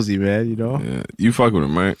out to Mosey, man. You know. Yeah, you fuck with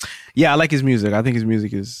him, right? Yeah, I like his music. I think his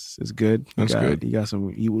music is good. That's good. You got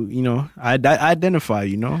some. You know. I identify.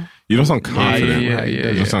 You know. You don't sound confident. yeah,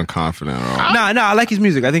 You don't sound confident at all. No, I like his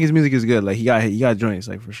music. I think his music is good. Like he got joints,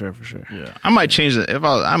 like for sure. Yeah, I might change it if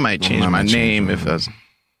I might change I my might change name it. if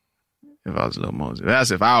I was Lil Mosey.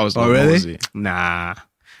 That's if I was Lil Oh really? Mosey. Nah.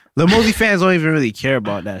 The Mosey fans don't even really care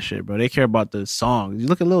about that shit, bro. They care about the songs. You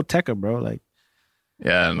look at Lil Tecca, bro. Like,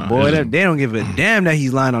 Yeah, no. boy, it's they don't give a damn that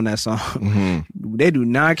he's lying on that song. Mm-hmm. They do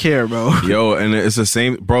not care, bro. Yo, and it's the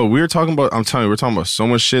same, bro. We were talking about. I'm telling you, we're talking about so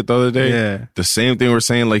much shit the other day. Yeah. The same thing we're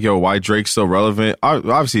saying, like, yo, why Drake's still relevant?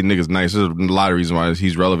 Obviously, nigga's nice. There's a lot of reasons why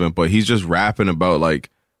he's relevant, but he's just rapping about like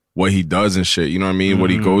what he does and shit. You know what I mean? What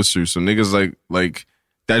he goes through. So niggas like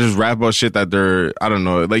that just rap about shit that they're, I don't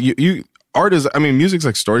know, like you art is, I mean, music's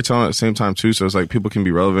like storytelling at the same time too. So it's like people can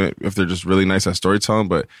be relevant if they're just really nice at storytelling,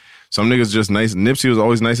 but some niggas just nice. Nipsey was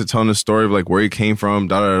always nice at telling the story of like where he came from,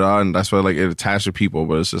 and that's why like it attached to people.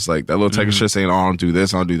 But it's just like that little type of shit saying, "Oh, I don't do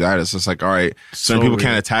this, I don't do that." It's just like, all right, certain people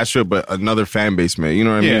can't attach to it, but another fan base, man. You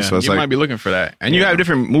know what I mean? Yeah, So it's you like, might be looking for that, and you have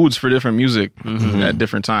different moods for different music at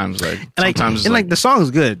different times. Like sometimes, and like the song's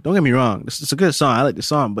good. Don't get me wrong. It's a good song. I like the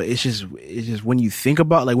song, but it's just when you think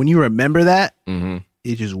about, like, when you remember that,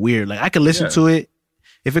 it's just weird. Like I could listen to it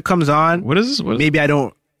if it comes on. what is this? Maybe I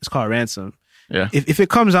don't. It's called Ransom. Yeah. If it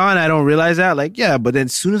comes on, I don't realize that. Like, yeah, but then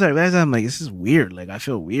as soon as I realize that, I'm like, this is weird. Like, I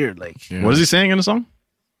feel weird. Like, What is he saying in the song?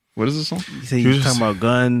 What is the song? he said he's talking about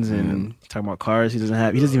guns and talking about cars. He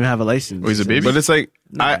doesn't even have a license. Oh, he's a baby? but it's like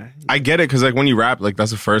Nah. I get it because like when you rap, like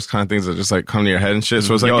that's the first kind of things that just like come to your head and shit.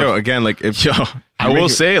 So it's like, yo, again, like if I will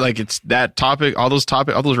say, like, it's that topic, all those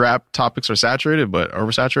rap topics are saturated, but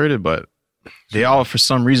oversaturated, but they all for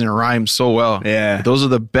some reason rhyme so well. Yeah. Those are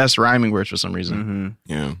the best rhyming words for some reason.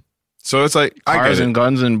 yeah. So it's like I Cars get and it.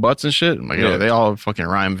 guns and butts and shit. I'm like, Yeah. yeah, they all fucking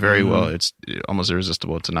rhyme very well. It's almost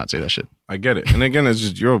irresistible to not say that shit. I get it. And again, it's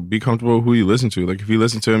just, yo, be comfortable with who you listen to. Like if you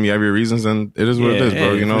listen to him, you have your reasons, and it is what it is,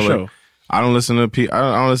 bro. You know, for like sure. I don't listen to I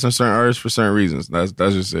don't listen to certain artists for certain reasons. That's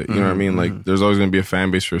just it. You know what I mean? Like there's always gonna be a fan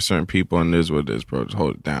base for certain people, and it is what it is, bro. Just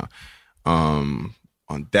hold it down. On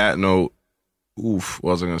that note, what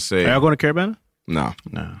was I gonna say? Are y'all going to Caravana? No.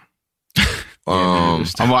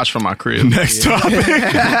 I'm watching from my crib. Next topic.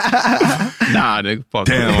 Nah, nigga. Fuck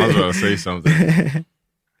Damn, I was about to say something.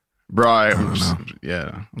 Bro,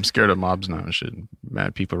 I'm scared of mobs now and shit.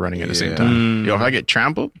 Mad people running at the same time. Yo, if I get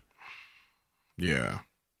trampled, Yeah.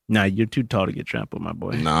 Nah, you're too tall to get trampled, my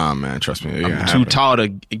boy. Nah, man. Trust me. I'm too tall to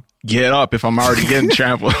get up if I'm already getting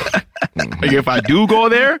trampled. Like if I do go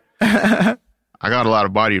there, I got a lot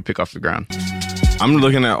of body to pick off the ground. I'm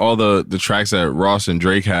looking at all the tracks that Ross and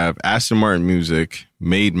Drake have. Aston Martin Music,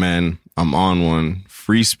 Made Men, I'm On One,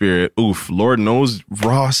 Free Spirit. Oof, Lord knows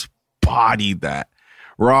Ross bodied that.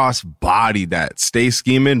 Stay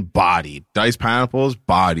Scheming, bodied. Dice Pineapples,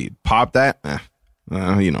 bodied. Pop that,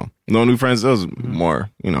 You know, No New Friends, those are more,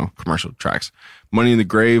 you know, commercial tracks. Money in the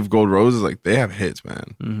Grave, Gold Roses, like they have hits,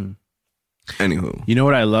 man. Anywho. You know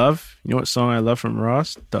what I love? You know what song I love from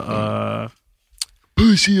Ross? The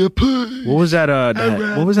Pussy a push. what was that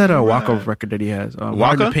Waka record that he has?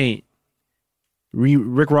 Hard in the Paint.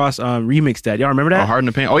 Rick Ross remixed that. Y'all remember that? Oh, Hard in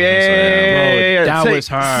the Paint. Oh yeah. That was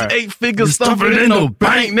hard. 8 figures stuff it in the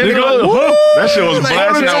bank, nigga. That shit was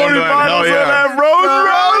blasting. Oh yeah.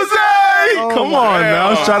 Rose. Come on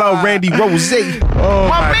now. Shout out Randy Rose. Oh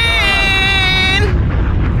my man.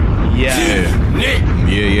 Yeah.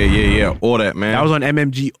 Yeah. All that, man. That was on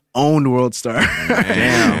MMG owned World Star.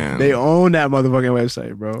 Damn. They own that motherfucking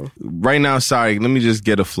website, bro. Right now, sorry, let me just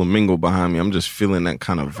get a flamingo behind me. I'm just feeling that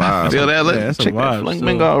kind of vibe. Feel that? That's Check a vibe, that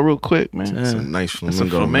flamingo out real quick, man. It's a nice flamingo.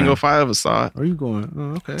 It's a flamingo man. if I ever saw it. Where you going?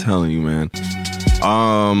 Oh, okay. Telling you, man.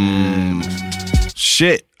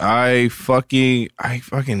 Shit. I fucking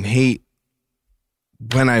hate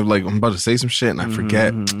when I'm about to say some shit and I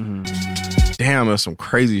forget. Damn, there's some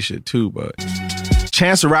crazy shit too, but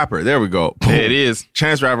Chance the Rapper, there we go. Yeah, it is.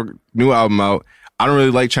 Chance the Rapper, new album out. I don't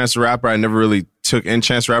really like Chance the Rapper. I never really took in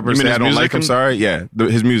Chance the Rapper. You mean I his don't music like him, sorry. Yeah,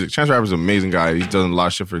 his music. Chance the Rapper's an amazing guy. He's done a lot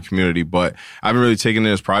of shit for the community, but I haven't really taken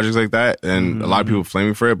in his projects like that, and a lot of people flame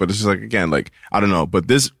me for it, but it's just like, again, like, I don't know, but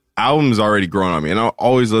this album is already grown on me, and I'll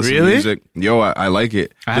always listen to music. Yo, I like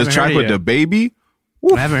it. This track with the baby.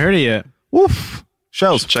 I haven't heard it yet. Woof.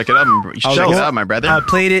 Shells. Check it out. Check it out, my brother. I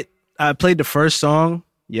played the first song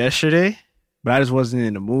yesterday, but I just wasn't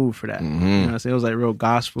in the mood for that. You know what I'm saying? It was like real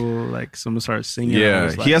gospel, like someone started singing.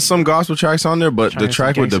 Yeah, like, he has some gospel tracks on there, but the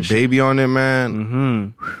track with the baby on it,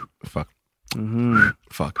 man. Fuck.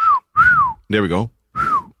 There we go.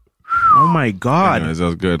 Oh my God. Anyways, that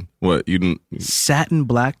was good. What, you didn't? Satin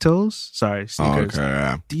black toes? Sorry, sneakers. Okay,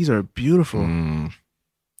 yeah. These are beautiful.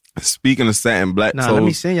 Speaking of satin black toes. Let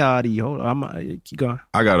me send y'all the hold on. Keep going.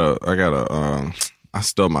 I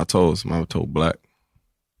stubbed my toes. My toe black.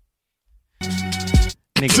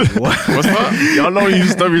 Nigga, what? What's up? Y'all know you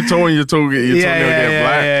stub your toe and your toe get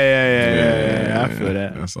black. Yeah. I feel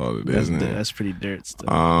that. That's all it is. That's pretty dirt stuff.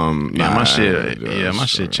 My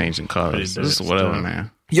shit changing colors. This is whatever,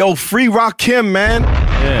 man. Yo, free Rakim, man.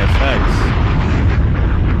 Yeah, facts.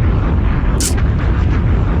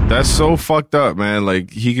 That's so fucked up, man.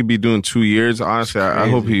 Like, he could be doing 2 years. Honestly, I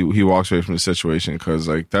hope he walks away from the situation, because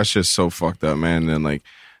like that's just so fucked up, man. And like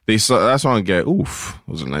they saw, that's why I get. Oof,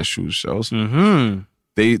 those are nice shoes, Shells.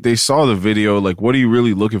 They saw the video. Like, what are you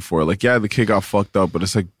really looking for? Like, yeah, the kid got fucked up, but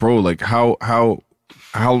it's like, bro, like how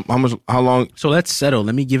long? So let's settle.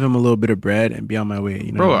 Let me give him a little bit of bread and be on my way.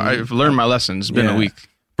 You know, bro, I've learned my lesson. It's been a week.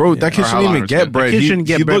 Bro, that kid shouldn't even get bread. He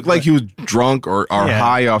looked like he was drunk or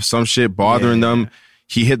high off some shit, bothering them.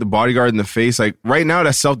 He hit the bodyguard in the face. Like, right now,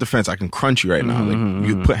 that's self-defense. I can crunch you right now. Like,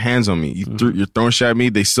 you put hands on me. You're throwing shit at me.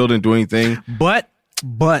 They still didn't do anything. But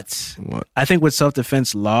I think with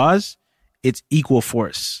self-defense laws, it's equal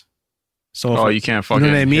force. So you can't fucking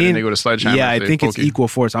hit a nigga with a sledgehammer. Yeah, I think it's equal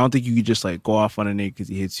force. I don't think you could just like go off on a nigga because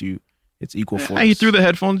he hits you. It's equal force. Hey, he threw the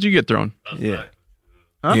headphones. You get thrown. Yeah.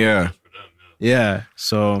 Huh? Yeah.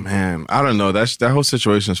 So, man, I don't know. That whole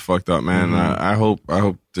situation is fucked up, man. I hope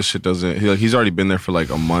this shit doesn't. He's already been there for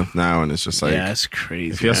like a month now, and it's just like, that's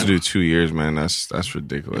crazy. If he has to do 2 years, man, that's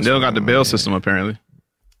ridiculous. And they don't got the bail system apparently.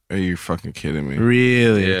 Are you fucking kidding me?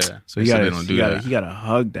 Really? Yeah. So he gotta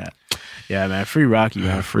hug that. Yeah, man. Free Rocky, man.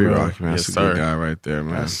 Yeah, free Rocky, man. That's a good guy right there,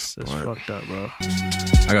 man. That's fucked up, bro.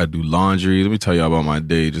 I gotta do laundry. Let me tell y'all about my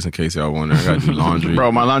day, just in case y'all wonder. I gotta do laundry.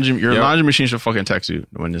 Bro, your laundry machine should fucking text you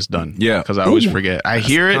when it's done. Yeah. Because I always forget. I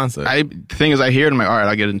hear it. The thing is, I hear it, I'm like, all right,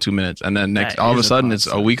 I'll get it in 2 minutes. And then all of a sudden, it's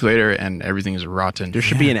a week later, and everything is rotten. There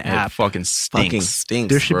should be an app. It fucking stinks.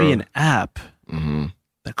 There should be an app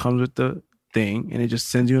that comes with the thing, and it just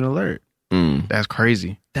sends you an alert. That's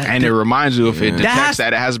crazy. And it reminds you if it detects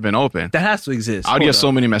that it hasn't been open. That has to exist. I'll get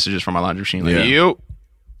so many messages from my laundry machine. Like,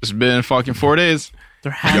 it's been fucking 4 days.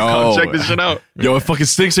 Yo, check this shit out. Yo, it fucking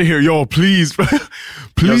stinks in here. Yo, please.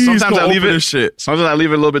 Please. Yo, sometimes I leave it. Sometimes I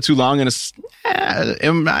leave it a little bit too long, and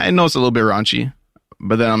I know it's a little bit raunchy.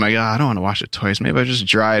 But then I'm like, I don't want to wash it twice. Maybe I just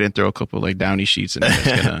dry it and throw a couple like Downy sheets in it.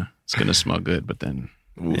 It's gonna smell good. But then,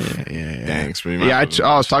 thanks. I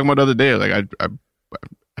was talking about the other day. Like I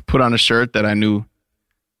put on a shirt that I knew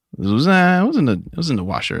it was in the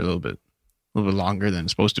washer a little bit longer than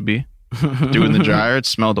it's supposed to be. Threw it in the dryer. It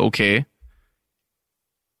smelled okay.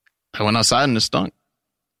 I went outside and it stunk.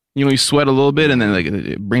 You know, you sweat a little bit and then like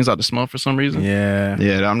it brings out the smell for some reason. Yeah.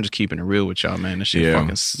 I'm just keeping it real with y'all, man. This shit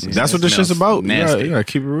fucking. That's what this shit's about. Nasty. Yeah,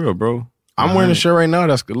 keep it real, bro. I'm wearing a shirt right now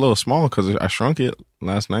that's a little small because I shrunk it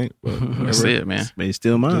last night. But That's it, man. But it's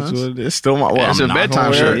still mine. it's still my. Well, It's I'm a not bedtime gonna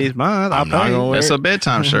wear shirt. it. It's mine. I'm not gonna wear That's it. a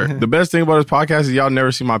bedtime shirt. The best thing about this podcast is y'all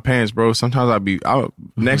never see my pants, bro. Sometimes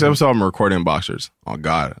next episode I'm recording in boxers. Oh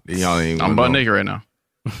God, y'all ain't. I'm butt naked right now.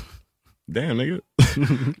 Damn,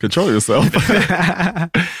 nigga. Control yourself.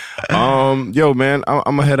 Yo, man, I'm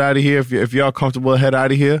gonna head out of here. If y'all comfortable, head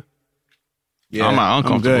out of here. Yeah, I'm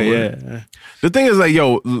uncomfortable. good, with it. yeah. The thing is, like,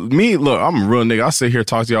 yo, me, I'm a real nigga. I sit here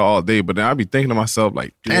talk to y'all all day, but then I be thinking to myself,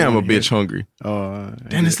 like, damn, a bitch hungry.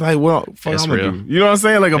 Then it's like, well, fuck, It's I'm gonna real. do. You know what I'm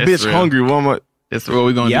saying? Like a It's bitch real. hungry. What am I? It's what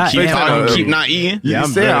we gonna Yeah, do. Keep yeah. talking, keep not eating. Yeah, I'm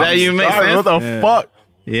saying, good. That even makes sorry, sense. What the fuck?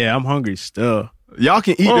 Yeah, I'm hungry still. Y'all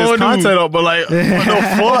can eat Oh, this dude. content up, but like, what the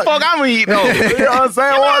fuck? What the fuck I'm gonna eat though? You know what I'm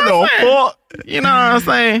saying? What the fuck? You know what I'm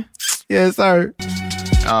saying? Yes, sir.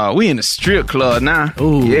 We in the strip club now.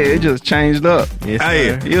 Ooh. Yeah, it just changed up. Yes,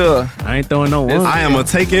 Hey. sir. Yeah. I ain't throwing no one. I am a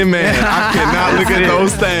taken man. I cannot look at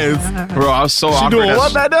those stands. Bro, I was so She awkward. doing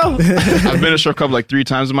what back there? I've been to a strip club like 3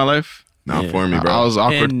 times in my life. Not for me, bro. I was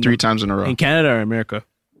awkward In- 3 times in a row. in Canada or America?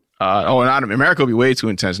 Not America will be way too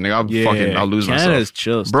intense, nigga. I'll lose Canada's myself.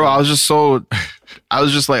 chill. Bro, I was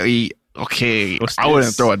just like, okay, What's I wouldn't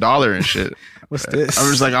this? throw $1 and shit. What's this? I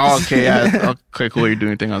was just like, oh, okay, yeah, okay, cool, you're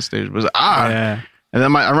doing anything on stage. But it was like, Yeah. And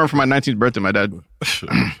then I remember for my 19th birthday, my dad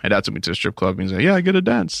took me to a strip club and he's like, yeah, I get a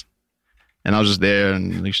dance. And I was just there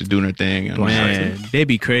and like, she's doing her thing. And Man, they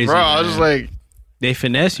be crazy. bro, I was man. just like, they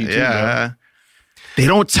finesse you too. yeah. They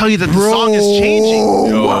don't tell you that the song is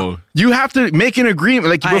changing. Yo. You have to make an agreement.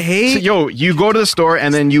 Like, I hate- you go to the store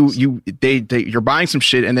and then you're buying some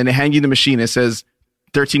shit and then they hand you the machine. It says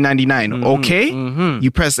 $13.99. Okay, you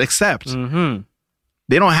press accept. Mm-hmm.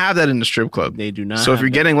 They don't have that in the strip club. They do not. So if have you're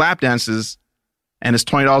that. getting lap dances and it's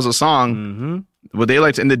 $20 a song, Mm-hmm. what they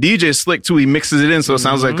like to, and the DJ is slick too. He mixes it in so it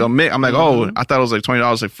sounds like a mix. I'm like, oh, I thought it was like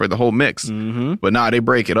 $20 like for the whole mix, but nah, they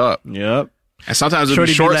break it up. Yep. And sometimes it'll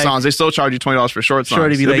Shorty be be short like- songs. They still charge you $20 for short songs.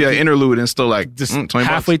 Shorty be It'll be like- an interlude and still like Just 20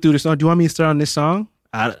 halfway bucks. through the song, do you want me to start on this song?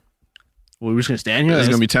 We're just gonna stand here. It's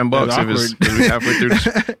gonna be $10 if it's awkward. it'll be halfway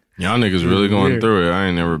through. Y'all niggas really going Weird. through it. I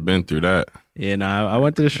ain't never been through that. Yeah, I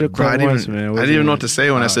went to the strip Bro, club I didn't once, even, man. I didn't even know what to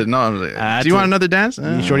say when I said no. I was like, I had do you to- want another dance?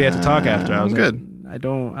 You Shorty had to talk after. I was I'm like,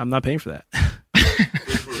 good. I'm not paying for that.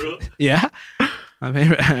 For real? Yeah, I'm paying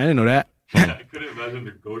for, I didn't know that. I couldn't imagine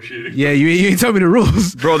negotiating. Yeah, you ain't tell me the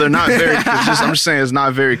rules. Bro, they're not very. I'm just saying it's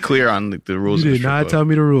not very clear on like, the rules. You of the did strip not club. tell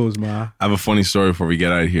me the rules, ma. I have a funny story before we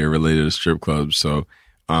get out of here related to strip clubs. So,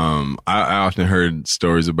 I often heard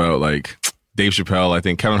stories about like Dave Chappelle. I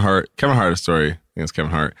think Kevin Hart had a story. I think it's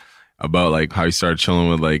Kevin Hart about like how he started chilling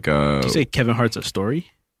with like. Did you say Kevin Hart's a story?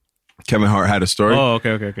 Kevin Hart had a story. Oh,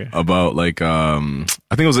 okay. About like I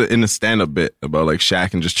think it was in a stand-up bit about like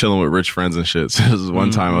Shaq and just chilling with rich friends and shit. So this was one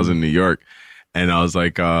time I was in New York and I was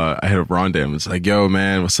like I hit up Rondam. It's like, yo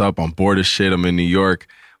man, what's up? I'm bored as shit. I'm in New York.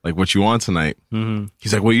 Like, what you want tonight?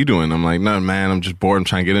 He's like, what you doing? I'm like, nothing, man. I'm just bored. I'm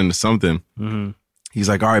trying to get into something. He's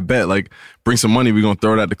like, all right, bet. Like, bring some money. We're gonna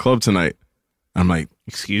throw it at the club tonight. I'm like,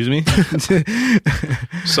 Excuse me.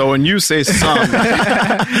 So when you say some,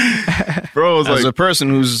 bro, it's as like, a person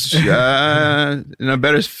who's in a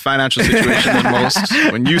better financial situation than most,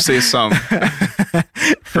 when you say some, is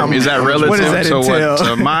that relative What does that to entail?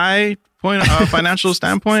 to my point financial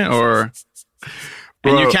standpoint, or?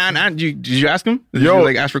 Bro. And you can't. Did you ask him? Did Yo. you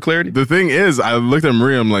like ask for clarity? the thing is, I looked at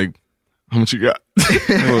Maria. I'm like, how much you got?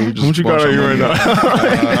 How much you got on you right now?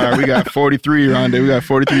 All right, we got 43 around there. We got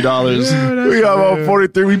 $43. We got about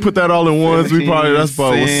 43. We put that all in ones. We probably that's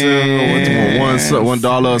about $1 a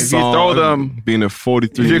If you song. throw them- being at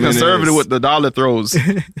 43. If you're minutes. conservative with the dollar throws,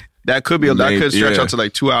 that could stretch Yeah. out to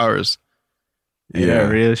like 2 hours. Yeah,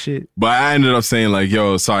 real shit. But I ended up saying like,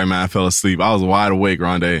 yo, sorry man, I fell asleep. I was wide awake,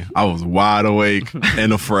 Rondé. I was wide awake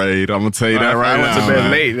and afraid. I'm gonna tell you that right I went now. to bed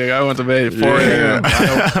man. late. Nigga. I went to bed at 4 a.m.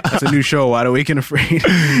 That's a new show, Wide Awake and Afraid.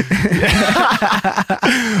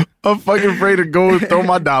 I'm fucking afraid to go and throw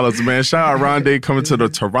my dollars, man. Shout out Rondé coming to the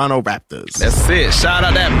Toronto Raptors. That's it. Shout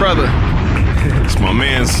out that brother. It's my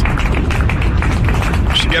man's.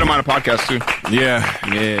 You should get him on a podcast too. Yeah.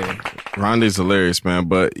 Rondé's hilarious, man.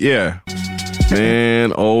 But yeah.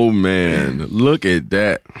 Man, oh man. Look at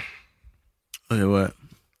that. Look at what?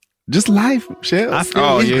 Just life, shit. I feel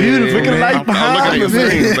Oh, it's yeah, beautiful. yeah, Look at yeah. life I'm behind looking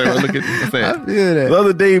at your me. screen. Look at what's that? I feel that. The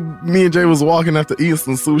other day, me and Jay was walking after eating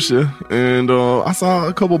some sushi, and I saw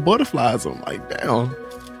a couple butterflies. I'm like, damn.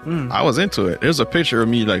 I was into it. There's a picture of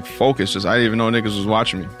me like focused. Just I didn't even know niggas was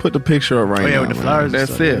watching me. Put the picture up right Oh, yeah, now. with the man. flowers.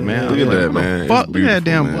 That's it, man. Look at Like, that, what the man. Fuck, It's look at that beautiful,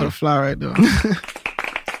 damn man. butterfly right there.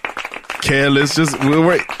 careless.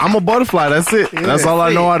 I'm a butterfly. That's it. That's all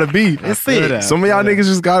I know how to be. That's it. Some of y'all niggas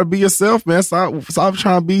just gotta be yourself, man. Stop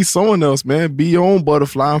trying to be someone else, man. Be your own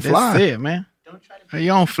butterfly and fly. That's it, man. You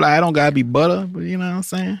don't fly. It don't gotta be butter, but you know what I'm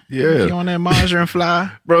saying? Yeah. You on that margarine fly.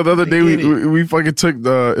 Bro, the other day we fucking took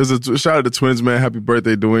shout out to twins, man. Happy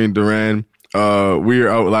birthday, Dwayne Duran. We were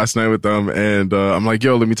out last night with them, and I'm like,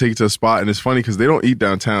 yo, let me take you to a spot. And it's funny because they don't eat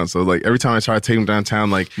downtown. So like every time I try to take them downtown,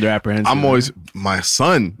 like they're apprehensive. I'm always my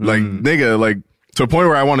son, like nigga, like to a point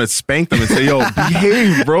where I want to spank them and say, yo,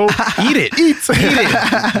 behave, bro. Eat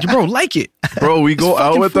it. Bro, like it. Bro, we go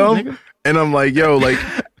out with them, nigga. and I'm like, yo, like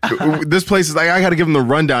this place is like, I gotta give them the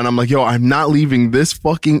rundown. I'm like, yo, I'm not leaving this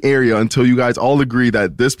fucking area until you guys all agree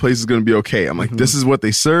that this place is gonna be okay. I'm like, this is what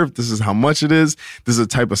they serve. This is how much it is. This is the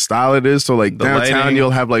type of style it is. So like The downtown, lighting. you'll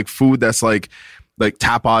have like food that's like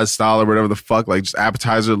tapas style or whatever the fuck, like just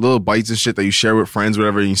appetizer, little bites and shit that you share with friends,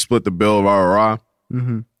 whatever, and you split the bill, rah.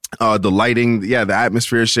 The lighting, the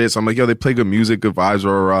atmosphere shit. So I'm like, yo, they play good music, good vibes,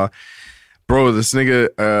 rah. Bro, this nigga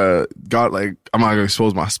got like, I'm not gonna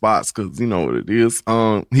expose my spots because you know what it is.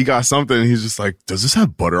 He got something and he's just like, does this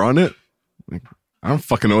have butter on it? Like, I don't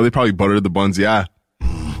fucking know. They probably buttered the buns, yeah.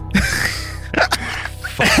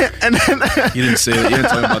 And then You didn't say it. You didn't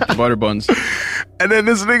talk about the butter buns. and then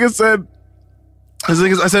this nigga said, I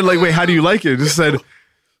said, like, wait, how do you like it? He just said,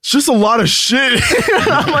 it's just a lot of shit.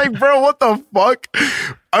 I'm like, bro, what the fuck?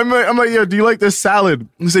 I'm like, yo, do you like this salad?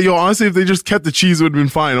 He said, yo, honestly, if they just kept the cheese, it would have been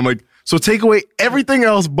fine. I'm like, so take away everything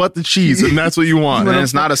else but the cheese, and that's what you want. And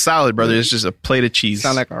it's not a salad, brother. It's just a plate of cheese.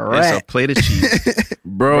 Sound like a rat. It's a plate of cheese.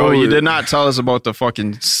 Bro, you did not tell us about the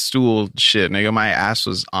fucking stool shit, nigga. My ass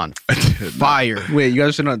was on fire. Wait, you guys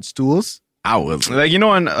are sitting on stools? I was Like, you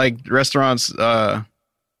know, in like restaurants,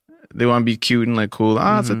 they want to be cute and like cool.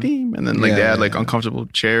 It's a theme. And then like they add like uncomfortable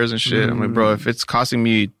chairs and shit. I'm like, bro, if it's costing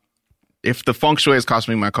me, if the feng shui is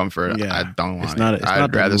costing me my comfort, I don't want it.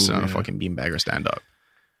 I'd rather sit on a fucking beanbag or stand up.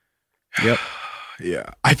 Yep. Yeah.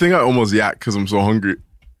 I think I almost yacked because I'm so hungry.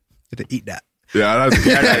 Have to eat that. Yeah, that's eat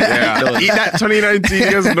that 2019.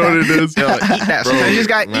 You guys know what it is. Yo, eat that. Bro, You just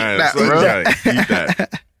gotta eat man, that, so bro. you gotta eat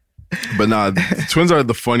that. But nah, twins are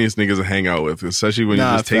the funniest niggas to hang out with, especially when you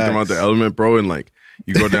just take them out the element, bro, and like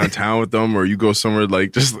you go downtown with them or you go somewhere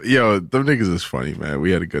like just, yo, them niggas is funny, man.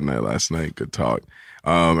 We had a good night last night. Good talk.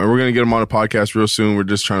 And we're going to get them on a podcast real soon. We're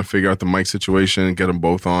just trying to figure out the mic situation, get them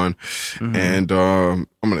both on. And I'm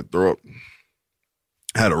going to throw up.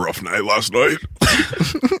 I had a rough night last night.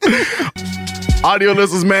 Audio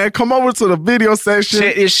listeners, man, come over to the video section.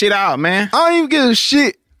 Check this shit out, man. I don't even give a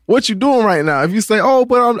shit what you doing right now. If you say, oh,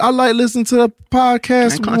 but I like listening to the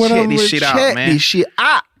podcast. Man, come check this shit out, man. This shit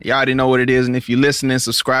out. Y'all already know what it is. And if you listening,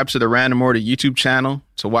 subscribe to the Random Order YouTube channel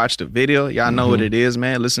to watch the video. Y'all know what it is,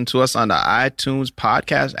 man. Listen to us on the iTunes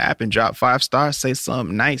podcast app and drop 5 stars. Say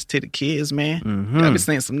something nice to the kids, man. Y'all be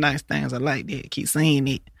saying some nice things. I like that. Keep saying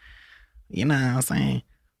it. You know what I'm saying?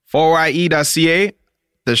 4ye.ca.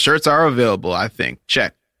 The shirts are available, I think.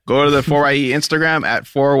 Check. Go to the 4ye Instagram at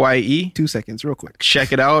 4ye. 2 seconds, real quick.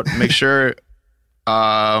 Check it out. Make sure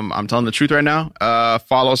I'm telling the truth right now.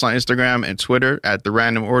 Follow us on Instagram and Twitter at The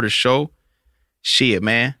Random Order Show. Shit,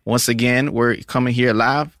 man. Once again, we're coming here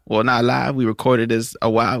live. Well, not live. We recorded this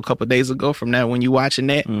a couple days ago from that when you watching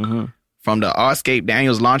that. From the Artscape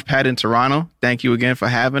Daniels Launchpad in Toronto. Thank you again for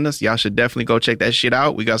having us. Y'all should definitely go check that shit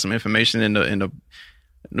out. We got some information in the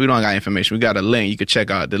we don't got information. We got a link. You could check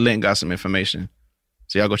out. The link got some information.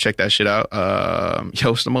 So y'all go check that shit out.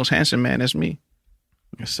 Yo, it's the most handsome man. That's me.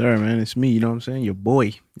 Yes, sir, man. It's me. You know what I'm saying? Your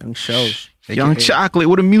boy, Young Shows. Young Chocolate.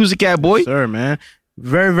 Where the music at, boy? Yes, sir, man.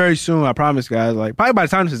 Very, very soon. I promise, guys. Like, probably by the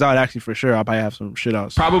time this is out, actually, for sure, I'll probably have some shit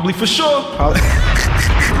out. Probably for sure.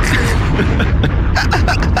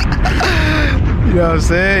 You know what I'm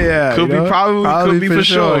saying? Yeah. Could be probably could be for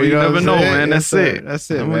sure. You never know, man. Yes, That's it.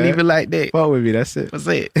 That's it. I'm gonna leave it like that. Fuck with me. That's it. That's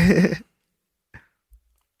it.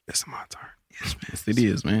 It's my turn. Yes, man. Yes, it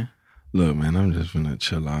is, man. Look, man, I'm just gonna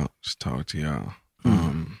chill out, just talk to y'all.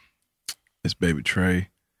 It's Baby Trey.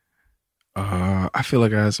 I feel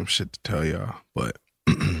like I had some shit to tell y'all, but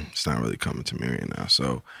it's not really coming to me right now.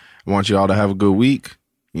 So I want y'all to have a good week.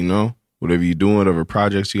 You know, whatever you're doing, whatever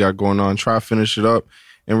projects you got going on, try to finish it up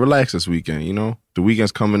and relax this weekend. You know, the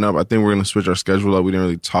weekend's coming up. I think we're gonna switch our schedule up. We didn't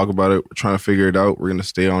really talk about it. We're trying to figure it out. We're gonna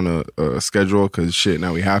stay on a schedule because shit,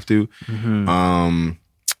 now we have to.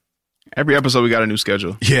 Every episode we got a new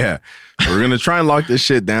schedule. Yeah. We're going to try and lock this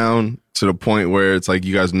shit down to the point where it's like,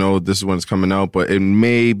 you guys know this is when it's coming out, but it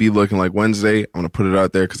may be looking like Wednesday. I'm going to put it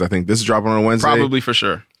out there because I think this is dropping on Wednesday. Probably for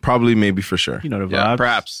sure. Probably, maybe for sure. You know the Yeah, vibes.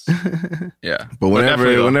 perhaps. Yeah. But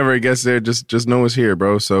whenever it gets there, just know it's here,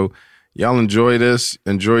 bro. So Y'all enjoy this.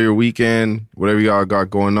 Enjoy your weekend, whatever y'all got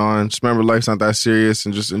going on. Just remember, life's not that serious,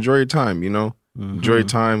 and just enjoy your time, you know? Enjoy your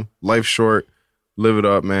time. Life's short. Live it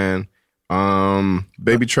up, man.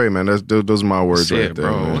 Baby Trey, man, those are my words right there,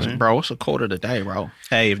 bro. man. Bro, what's the quote of the day, bro?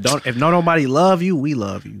 Hey, if nobody love you, we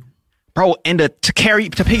love you. Bro, and to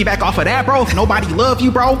piggyback off of that, bro, if nobody love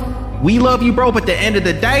you, bro, we love you, bro. But at the end of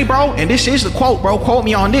the day, bro, and this is the quote, bro. Quote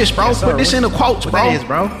me on this, bro. Yes, put this in the quotes, bro. What that is,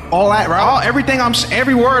 bro? All that, bro.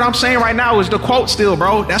 Every word I'm saying right now is the quote still,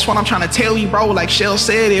 bro. That's what I'm trying to tell you, bro. Like Shell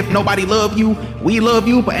said, if nobody love you, we love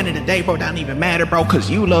you. But at the end of the day, bro, that don't even matter, bro, because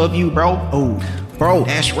you love you, bro. Oh, bro,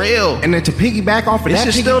 that's real. And then to piggyback off of this that,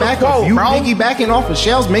 is still the quote, you bro. piggybacking off of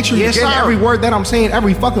Shells, make sure you Yes, get sir. every word that I'm saying,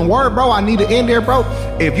 every fucking word, bro. I need to end there, bro.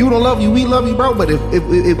 If you don't love you, we love you, bro. But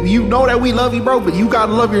if you know that we love you, bro, but you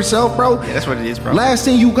gotta love yourself, bro. Yeah, that's what it is, bro. Last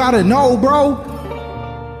thing you gotta know, bro,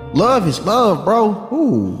 love is love, bro.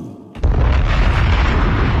 Ooh.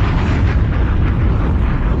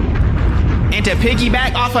 And to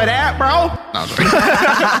piggyback off of that, bro.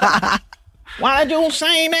 Why'd you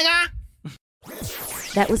say, nigga?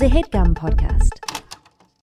 That was a HeadGum podcast.